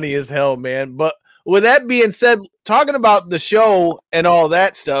just funny as hell, man. But with that being said, talking about the show and all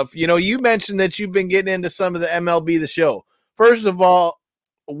that stuff, you know, you mentioned that you've been getting into some of the MLB The Show. First of all,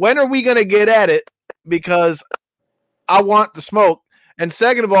 when are we going to get at it? Because I want the smoke. And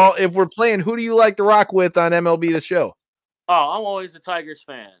second of all, if we're playing, who do you like to rock with on MLB The Show? Oh, I'm always a Tigers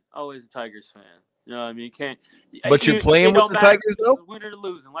fan. Always a Tigers fan. You know what I mean? But you're playing with the Tigers, though? Winning or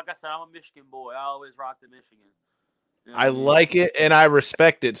losing. Like I said, I'm a Michigan boy. I always rock the Michigan. You know I like it and I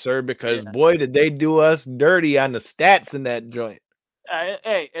respect it, sir, because boy, did they do us dirty on the stats in that joint.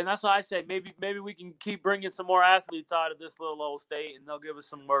 Hey, and that's why I say maybe we can keep bringing some more athletes out of this little old state, and they'll give us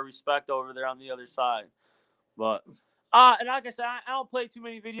some more respect over there on the other side. But and like I said, I don't play too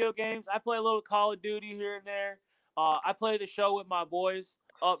many video games. I play a little Call of Duty here and there. I play the show with my boys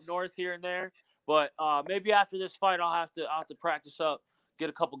up north here and there. But maybe after this fight, I'll have to practice up, get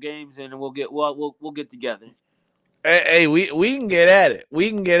a couple games in, and we'll get together. Hey, we can get at it. We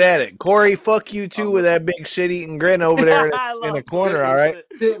can get at it. Corey, fuck you too with that big shit eating grin over there in the corner. All right.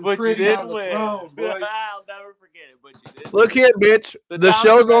 But you did win. I'll never forget it. But you did. Look here, bitch. The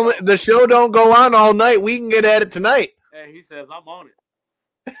show don't go on all night. We can get at it tonight. Hey, he says I'm on it.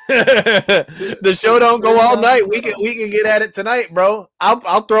 The show don't go all night. We can get at it tonight, bro.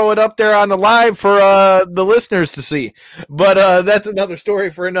 I'll throw it up there on the live for the listeners to see. But that's another story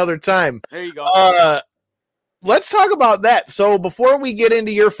for another time. There you go. Let's talk about that. So before we get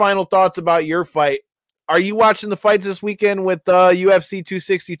into your final thoughts about your fight, are you watching the fights this weekend with UFC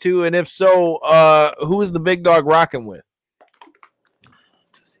 262? And if so, who is the big dog rocking with?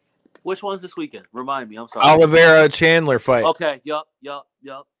 Which one's this weekend? Remind me. I'm sorry. Oliveira Chandler fight. Okay. Yup.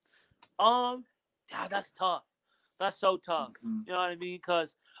 That's tough. That's so tough. You know what I mean?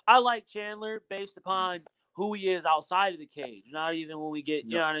 Because I like Chandler based upon who he is outside of the cage, not even when we get,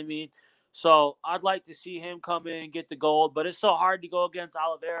 you know what I mean? So I'd like to see him come in and get the gold, but it's so hard to go against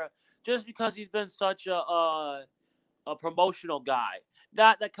Oliveira just because he's been such a promotional guy.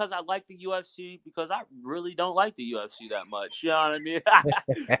 Not that because I like the UFC, because I really don't like the UFC that much. You know what I mean?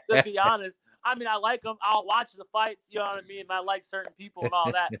 To be honest, I mean, I like them. I'll watch the fights, you know what I mean? And I like certain people and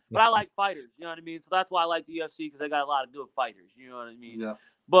all that. But I like fighters, you know what I mean? So that's why I like the UFC, because they got a lot of good fighters, you know what I mean? Yeah.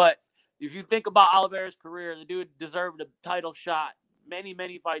 But if you think about Oliveira's career, the dude deserved a title shot many,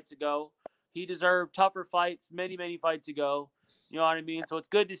 many fights ago. He deserved tougher fights many, many fights ago. You know what I mean? So it's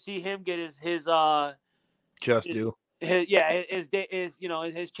good to see him get his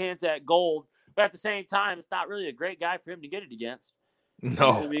chance at gold. But at the same time, it's not really a great guy for him to get it against. No, you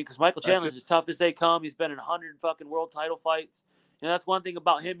know what I mean, because Michael Chandler's as tough as they come. He's been in 100 fucking world title fights. And that's one thing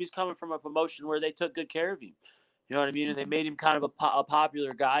about him. He's coming from a promotion where they took good care of him. You know what I mean? And they made him kind of a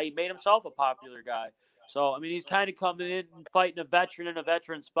popular guy. He made himself a popular guy. So, I mean, he's kind of coming in and fighting a veteran in a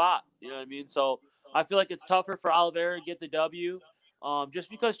veteran spot. You know what I mean? So, I feel like it's tougher for Oliveira to get the W just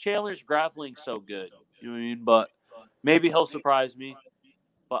because Chandler's grappling's so good. You know what I mean? But maybe he'll surprise me.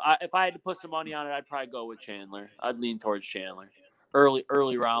 But if I had to put some money on it, I'd probably go with Chandler. I'd lean towards Chandler.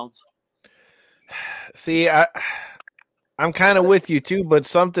 Early rounds. See, I'm kind of with you too, but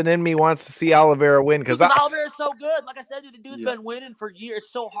something in me wants to see Oliveira win because Oliveira's so good. Like I said, the dude's been winning for years.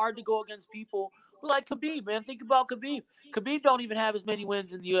 It's so hard to go against people like Khabib, man. Think about Khabib. Khabib don't even have as many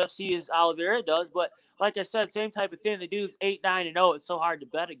wins in the UFC as Oliveira does, but like I said, same type of thing. The dude's 8-9-0. It's so hard to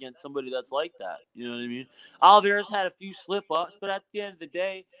bet against somebody that's like that. You know what I mean? Oliveira's had a few slip-ups, but at the end of the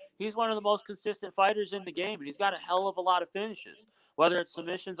day, he's one of the most consistent fighters in the game, and he's got a hell of a lot of finishes, whether it's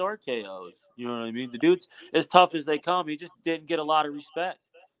submissions or KOs. You know what I mean? The dude's as tough as they come. He just didn't get a lot of respect.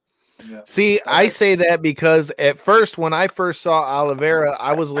 Yeah. See, I say that because at first, when I first saw Oliveira,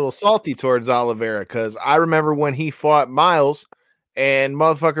 I was a little salty towards Oliveira because I remember when he fought Miles and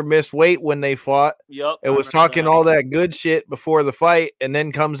motherfucker missed weight when they fought. Yep. It was talking all that good shit before the fight and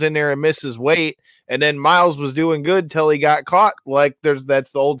then comes in there and misses weight. And then Miles was doing good till he got caught. Like that's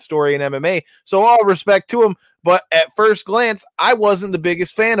the old story in MMA. So all respect to him. But at first glance, I wasn't the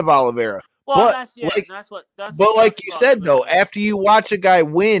biggest fan of Oliveira. Well, but like you said, though, after you watch a guy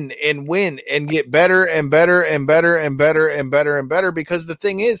win and get better and better and better and better and better and better, because the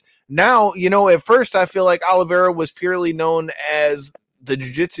thing is, now, you know, at first I feel like Oliveira was purely known as the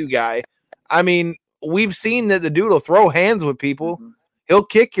jiu-jitsu guy. I mean, we've seen that the dude will throw hands with people. Mm-hmm. He'll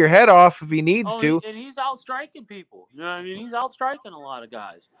kick your head off if he needs to. And he's outstriking people. You know what I mean? He's outstriking a lot of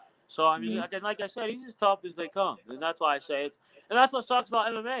guys. So, I mean, like I said, he's as tough as they come. And that's why I say it's. And that's what sucks about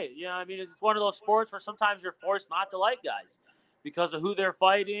MMA. You know what I mean? It's one of those sports where sometimes you're forced not to like guys because of who they're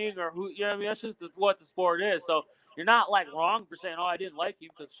fighting or who, you know what I mean? That's just what the sport is. So you're not like wrong for saying, oh, I didn't like him,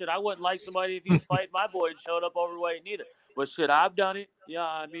 because shit, I wouldn't like somebody if he was fighting my boy and showed up overweight neither. But shit, I've done it. You know what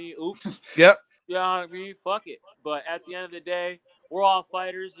I mean? Oops. Yep. You know what I mean? Fuck it. But at the end of the day, we're all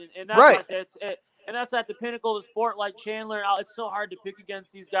fighters. And that's right. And that's at the pinnacle of the sport, like Chandler. It's so hard to pick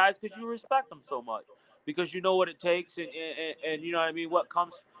against these guys because you respect them so much. because you know what it takes, and you know what I mean. What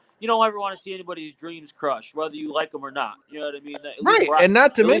comes, you don't ever want to see anybody's dreams crushed, whether you like them or not. You know what I mean? Right, and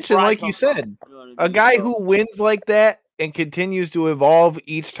not to mention, like you said, a guy who wins like that and continues to evolve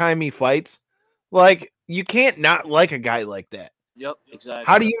each time he fights, like you can't not like a guy like that. Yep, exactly.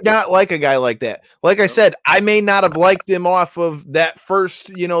 How do you not like a guy like that? Like I said, I may not have liked him off of that first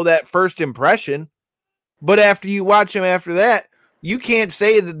impression, but after you watch him after that, you can't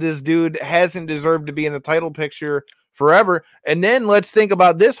say that this dude hasn't deserved to be in the title picture forever. And then let's think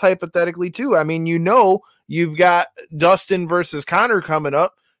about this hypothetically too. I mean, you've got Dustin versus Conor coming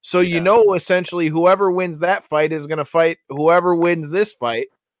up, so essentially whoever wins that fight is going to fight whoever wins this fight.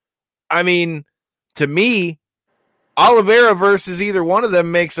 I mean, to me, Oliveira versus either one of them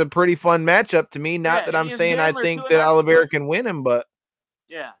makes a pretty fun matchup to me. Not that I'm saying Chandler I think too, that Oliveira can win him, but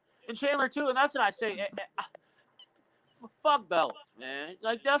and Chandler too, and that's what I say. Fuck belts, man.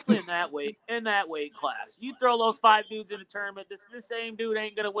 Like definitely in that weight class. You throw those 5 dudes in a tournament, this same dude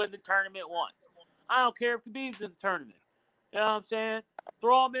ain't gonna win the tournament once. I don't care if Khabib's in the tournament. You know what I'm saying?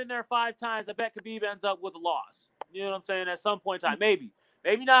 Throw him in there 5 times. I bet Khabib ends up with a loss. You know what I'm saying? At some point in time, maybe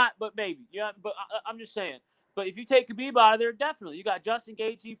not, but maybe. Yeah, but I'm just saying. But if you take Khabib out of there, definitely. You got Justin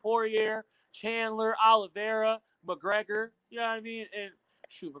Gaethje, Poirier, Chandler, Oliveira, McGregor. You know what I mean? And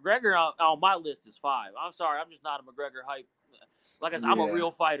shoot, McGregor on my list is 5. I'm sorry. I'm just not a McGregor hype. Like I said, I'm a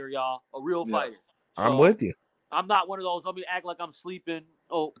real fighter, y'all. A real fighter. So I'm with you. I'm not one of those, let me act like I'm sleeping.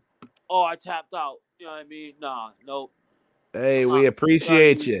 Oh, I tapped out. You know what I mean? Nah, nope. Hey, we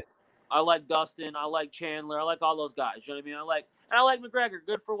appreciate you. I like Dustin. I like Chandler. I like all those guys. You know what I mean? I like McGregor.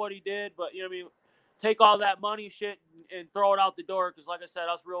 Good for what he did, but you know what I mean? Take all that money shit and throw it out the door because, like I said,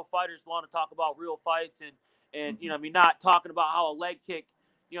 us real fighters want to talk about real fights and you know what I mean, not talking about how a leg kick,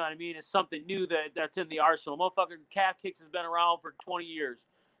 you know what I mean, is something new that's in the arsenal. Motherfucking calf kicks has been around for 20 years.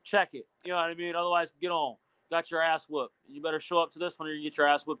 Check it. You know what I mean? Otherwise, get on. Got your ass whooped. You better show up to this one or you get your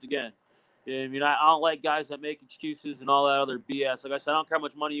ass whooped again. You know what I mean? I don't like guys that make excuses and all that other BS. Like I said, I don't care how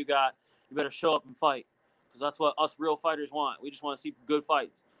much money you got. You better show up and fight because that's what us real fighters want. We just want to see good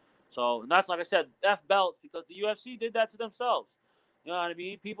fights. So, and that's, like I said, F belts because the UFC did that to themselves. You know what I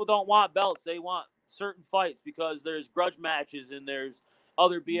mean? People don't want belts. They want certain fights because there's grudge matches and there's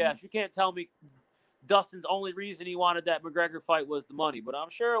other BS. You can't tell me Dustin's only reason he wanted that McGregor fight was the money, but I'm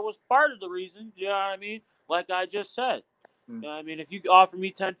sure it was part of the reason. You know what I mean? Like I just said. You know what I mean? If you offer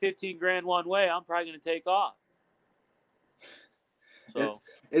me 10, 15 grand one way, I'm probably going to take off. So.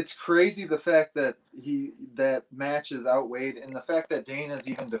 It's crazy the fact that that match is outweighed and the fact that Dana's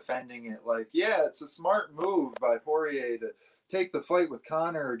even defending it. Like, yeah, it's a smart move by Poirier to take the fight with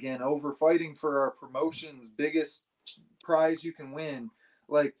Conor again over fighting for our promotion's biggest prize you can win.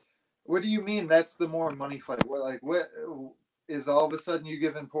 Like, what do you mean that's the more money fight? What is all of a sudden you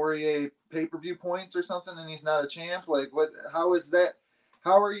giving Poirier pay-per-view points or something and he's not a champ? Like, what? How is that?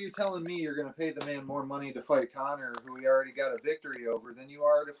 How are you telling me you're going to pay the man more money to fight Conor, who he already got a victory over, than you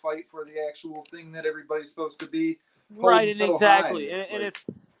are to fight for the actual thing that everybody's supposed to be right? And so exactly, high?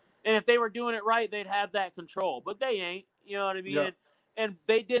 and if they were doing it right, they'd have that control, but they ain't. You know what I mean? Yeah. And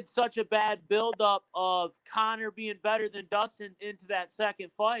they did such a bad buildup of Conor being better than Dustin into that second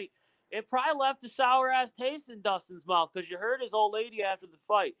fight. It probably left a sour-ass taste in Dustin's mouth because you heard his old lady after the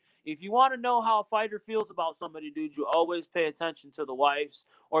fight. If you want to know how a fighter feels about somebody, dude, you always pay attention to the wives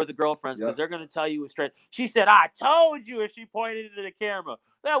or the girlfriends because they're going to tell you straight. She said, I told you, as she pointed into the camera.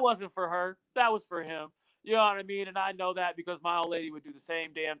 That wasn't for her. That was for him. You know what I mean? And I know that because my old lady would do the same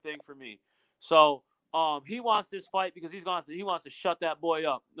damn thing for me. So he wants this fight because he wants to shut that boy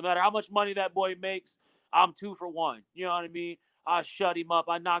up. No matter how much money that boy makes, I'm 2 for 1. You know what I mean? I shut him up.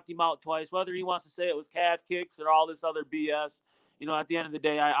 I knocked him out twice. Whether he wants to say it was calf kicks or all this other BS, you know, at the end of the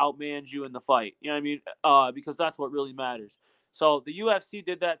day, I outmanned you in the fight. You know what I mean? Because that's what really matters. So the UFC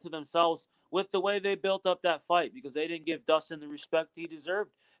did that to themselves with the way they built up that fight because they didn't give Dustin the respect he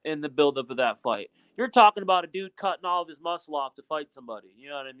deserved in the buildup of that fight. You're talking about a dude cutting all of his muscle off to fight somebody. You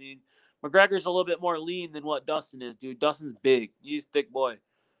know what I mean? McGregor's a little bit more lean than what Dustin is, dude. Dustin's big. He's a thick boy.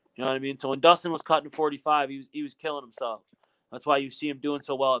 You know what I mean? So when Dustin was cutting 45, he was killing himself. That's why you see him doing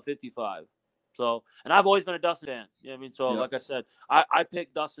so well at 55. So, and I've always been a Dustin fan. You know what I mean? So, like I said, I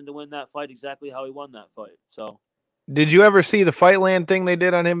picked Dustin to win that fight exactly how he won that fight. So, did you ever see the Fightland thing they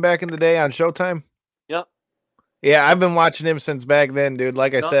did on him back in the day on Showtime? Yep. Yeah, I've been watching him since back then, dude.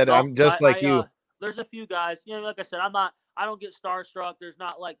 Like I said, I'm just like you. There's a few guys, you know, like I said, I don't get starstruck. There's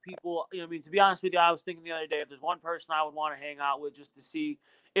not like people, you know what I mean? To be honest with you, I was thinking the other day, if there's one person I would want to hang out with just to see,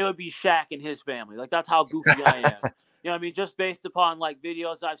 it would be Shaq and his family. Like, that's how goofy I am. You know what I mean? Just based upon, like,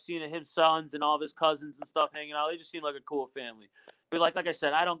 videos I've seen of his sons and all of his cousins and stuff hanging out. They just seem like a cool family. But like I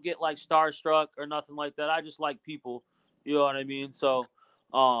said, I don't get like starstruck or nothing like that. I just like people. You know what I mean? So,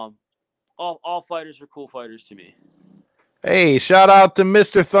 all fighters are cool fighters to me. Hey, shout out to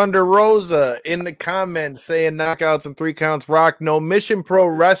Mr. Thunder Rosa in the comments saying knockouts and 3 counts rock. No, Mission Pro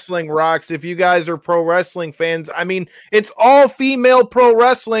Wrestling rocks. If you guys are pro wrestling fans, I mean, it's all female pro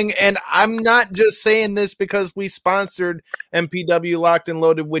wrestling. And I'm not just saying this because we sponsored MPW Locked and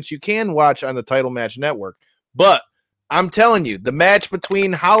Loaded, which you can watch on the Title Match Network. But I'm telling you, the match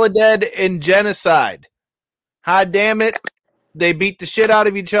between Holodead and Genocide, hot damn it, they beat the shit out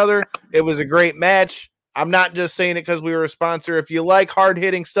of each other. It was a great match. I'm not just saying it because we were a sponsor. If you like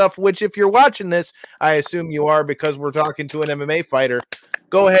hard-hitting stuff, which if you're watching this, I assume you are because we're talking to an MMA fighter,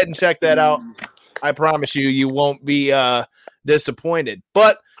 go ahead and check that out. I promise you won't be disappointed.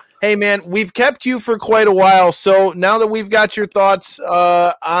 But, hey, man, we've kept you for quite a while. So now that we've got your thoughts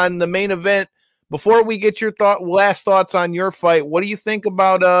on the main event, before we get your last thoughts on your fight, what do you think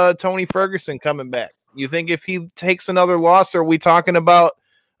about Tony Ferguson coming back? You think if he takes another loss, are we talking about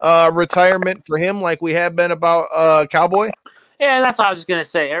retirement for him like we have been about Cowboy? Yeah, that's what I was just gonna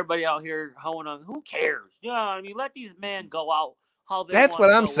say. Everybody out here hoeing on, who cares? You know what I mean? Let these men go out how they That's want what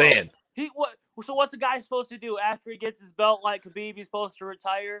to I'm go saying. out. So what's the guy supposed to do after he gets his belt like Khabib? He's supposed to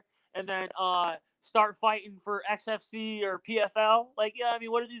retire and then start fighting for XFC or PFL? Like, yeah, I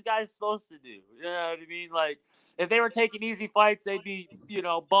mean, what are these guys supposed to do? You know what I mean? Like, if they were taking easy fights, they'd be,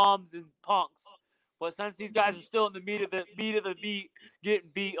 bums and punks. But since these guys are still in the meat of the meat, getting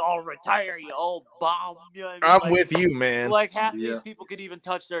beat, retire, you old bum. You know what I mean? I'm with you, man. Like half these people could even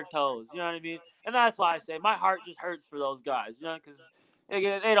touch their toes. You know what I mean? And that's why I say my heart just hurts for those guys. You know, because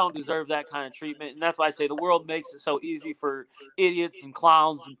they don't deserve that kind of treatment. And that's why I say the world makes it so easy for idiots and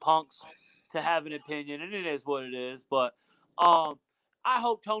clowns and punks to have an opinion, and it is what it is. But I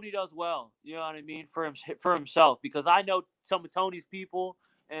hope Tony does well. You know what I mean, for himself, because I know some of Tony's people.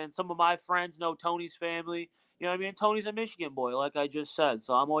 And some of my friends know Tony's family. You know what I mean? Tony's a Michigan boy, like I just said.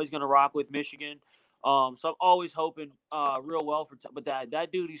 So I'm always going to rock with Michigan. So I'm always hoping real well for but that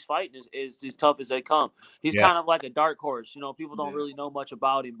dude he's fighting is as tough as they come. He's kind of like a dark horse. You know, people don't really know much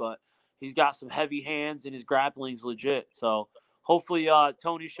about him, but he's got some heavy hands and his grappling's legit. So hopefully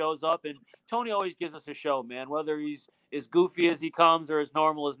Tony shows up. And Tony always gives us a show, man. Whether he's as goofy as he comes or as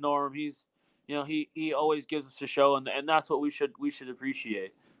normal as Norm, he's he always gives us a show, and that's what we should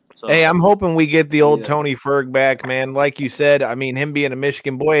appreciate. So, hey, I'm hoping we get the old Tony Ferg back, man. Like you said, I mean, him being a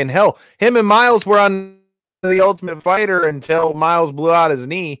Michigan boy, and hell, him and Miles were on the Ultimate Fighter until Miles blew out his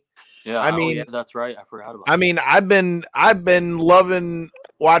knee. Yeah, I mean, that's right. I forgot about. I mean, I've been loving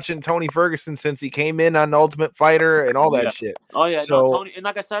watching Tony Ferguson since he came in on Ultimate Fighter and all that shit. Oh yeah, so Tony, and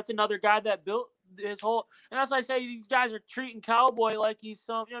like I said, that's another guy that built his whole. And as I say, these guys are treating Cowboy like he's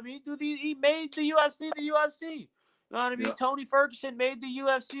some. You know what I mean, he made the UFC the UFC. You know what I mean? Yeah. Tony Ferguson made the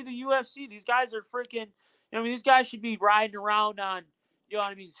UFC the UFC. These guys are freaking. You know what I mean, these guys should be riding around on, you know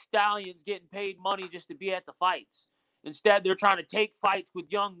what I mean, stallions getting paid money just to be at the fights. Instead, they're trying to take fights with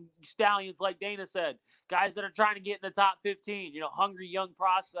young stallions, like Dana said, guys that are trying to get in the top 15. You know, hungry young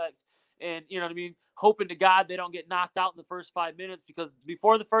prospects, and you know what I mean, hoping to God they don't get knocked out in the first 5 minutes, because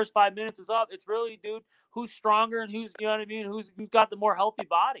before the first 5 minutes is up, it's really, dude, who's stronger and who's, you know what I mean, who's got the more healthy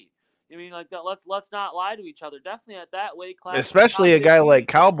body. I mean, like that. Let's not lie to each other. Definitely at that weight class, especially a guy like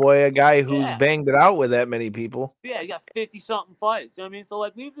Cowboy, a guy who's banged it out with that many people. Yeah, he got 50-something fights. You know what I mean? So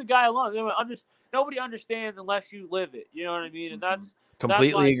like, leave the guy alone. Nobody understands unless you live it. You know what I mean? And that's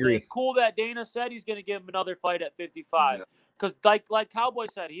completely agree. It's cool that Dana said he's going to give him another fight at 55. Because like Cowboy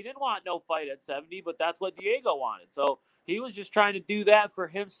said, he didn't want no fight at 70, but that's what Diego wanted. So he was just trying to do that for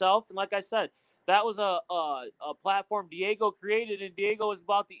himself. And like I said, that was a platform Diego created, and Diego was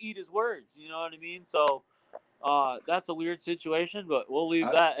about to eat his words. You know what I mean? So that's a weird situation, but we'll leave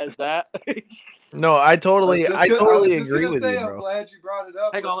that as that. No, I totally agree with you, bro. I'm glad you brought it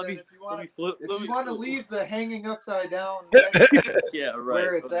up. Hang on, if you want to leave the hanging upside down, yeah, right,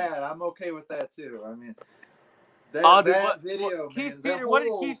 where it's at, I'm okay with that too. I mean, that video, Keith man, Peter, that what did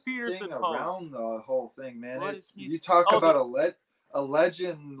whole Keith Peterson thing post? Around the whole thing, man. You talk about a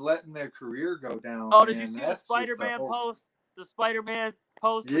legend letting their career go down. Oh, did you see the Spider-Man post? The Spider-Man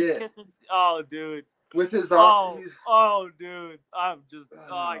post with kissing? Oh, dude. With his oh, dude. I'm just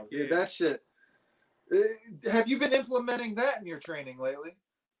I can't. Dude, that shit. Have you been implementing that in your training lately?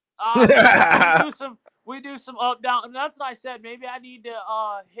 We do some up down, and that's what I said. Maybe I need to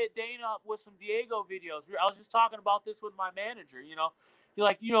hit Dana up with some Diego videos. I was just talking about this with my manager. You know, you're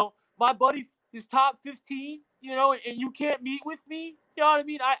like, you know, my buddy is top 15. You know, and you can't meet with me. You know what I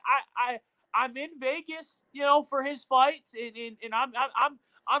mean? I'm in Vegas. You know, for his fights, and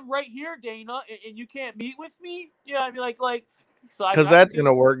I'm right here, Dana, and you can't meet with me. You know what I mean? Like So I Because tried that's to-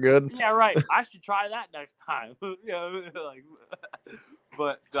 gonna work good. Yeah, right. I should try that next time.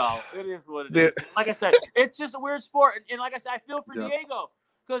 But no, it is what it is. Like I said, it's just a weird sport, and like I said, I feel for Diego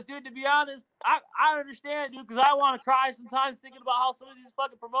because, dude, to be honest, I understand, dude, because I want to cry sometimes thinking about how some of these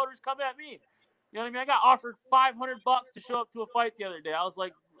fucking promoters come at me. You know what I mean? I got offered $500 to show up to a fight the other day. I was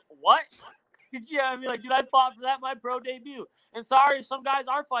like, what? Yeah, I mean, like, dude, I fought for that my pro debut, and sorry, some guys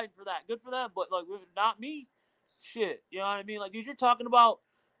are fighting for that. Good for them, but like, not me. Shit, you know what I mean? Like, dude, you're talking about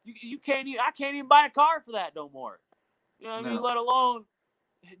you can't even. I can't even buy a car for that no more. You know what I mean? Let alone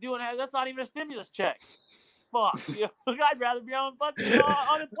doing that. That's not even a stimulus check. Fuck. You know, I'd rather be on fucking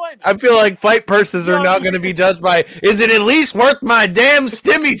unemployment. I feel like fight purses are not going to be judged by, is it at least worth my damn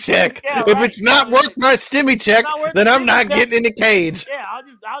stimmy check? Yeah, if right. it's not worth my stimmy check, then I'm not getting in the cage. Yeah,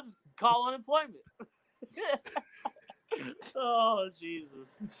 I'll just call unemployment. Oh,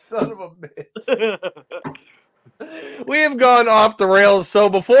 Jesus. Son of a bitch. We have gone off the rails. So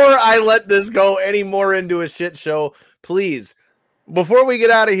before I let this go any more into a shit show, please, before we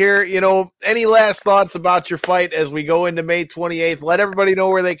get out of here, you know, any last thoughts about your fight as we go into May 28th? Let everybody know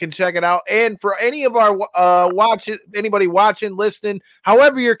where they can check it out. And for any of our anybody watching, listening,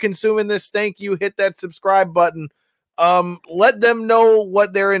 however you're consuming this, thank you. Hit that subscribe button. Let them know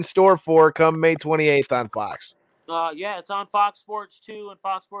what they're in store for come May 28th on Fox. Yeah, it's on Fox Sports 2 and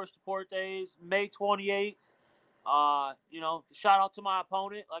Fox Sports Deportes, May 28th. You know, shout out to my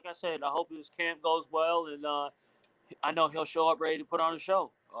opponent. Like I said, I hope this camp goes well, and I know he'll show up ready to put on a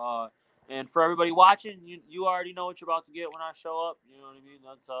show. And for everybody watching, you already know what you're about to get when I show up. You know what I mean?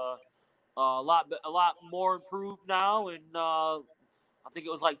 That's a lot more improved now, and I think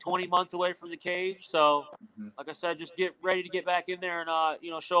it was like 20 months away from the cage. So, like I said, just get ready to get back in there and you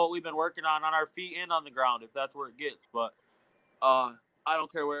know, show what we've been working on our feet and on the ground, if that's where it gets. But I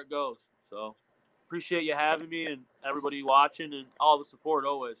don't care where it goes. So, appreciate you having me and everybody watching and all the support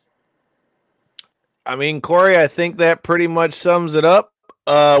always. I mean, Corey, I think that pretty much sums it up.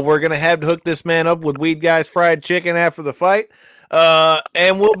 We're going to have to hook this man up with Weed Guys Fried Chicken after the fight.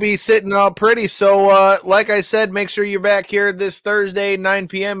 And we'll be sitting all pretty. So, like I said, make sure you're back here this Thursday, 9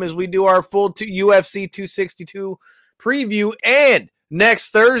 p.m. as we do our full UFC 262 preview. And next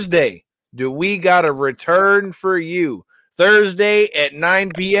Thursday, do we got a return for you? Thursday at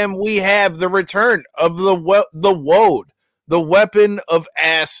 9 p.m., we have the return of the WOD. The Weapon of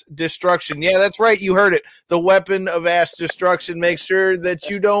Ass Destruction. Yeah, that's right. You heard it. The Weapon of Ass Destruction. Make sure that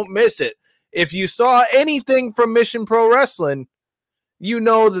you don't miss it. If you saw anything from Mission Pro Wrestling, you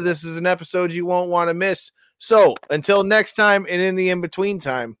know that this is an episode you won't want to miss. So, until next time and in the in-between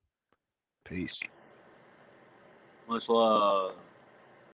time, peace. Much love.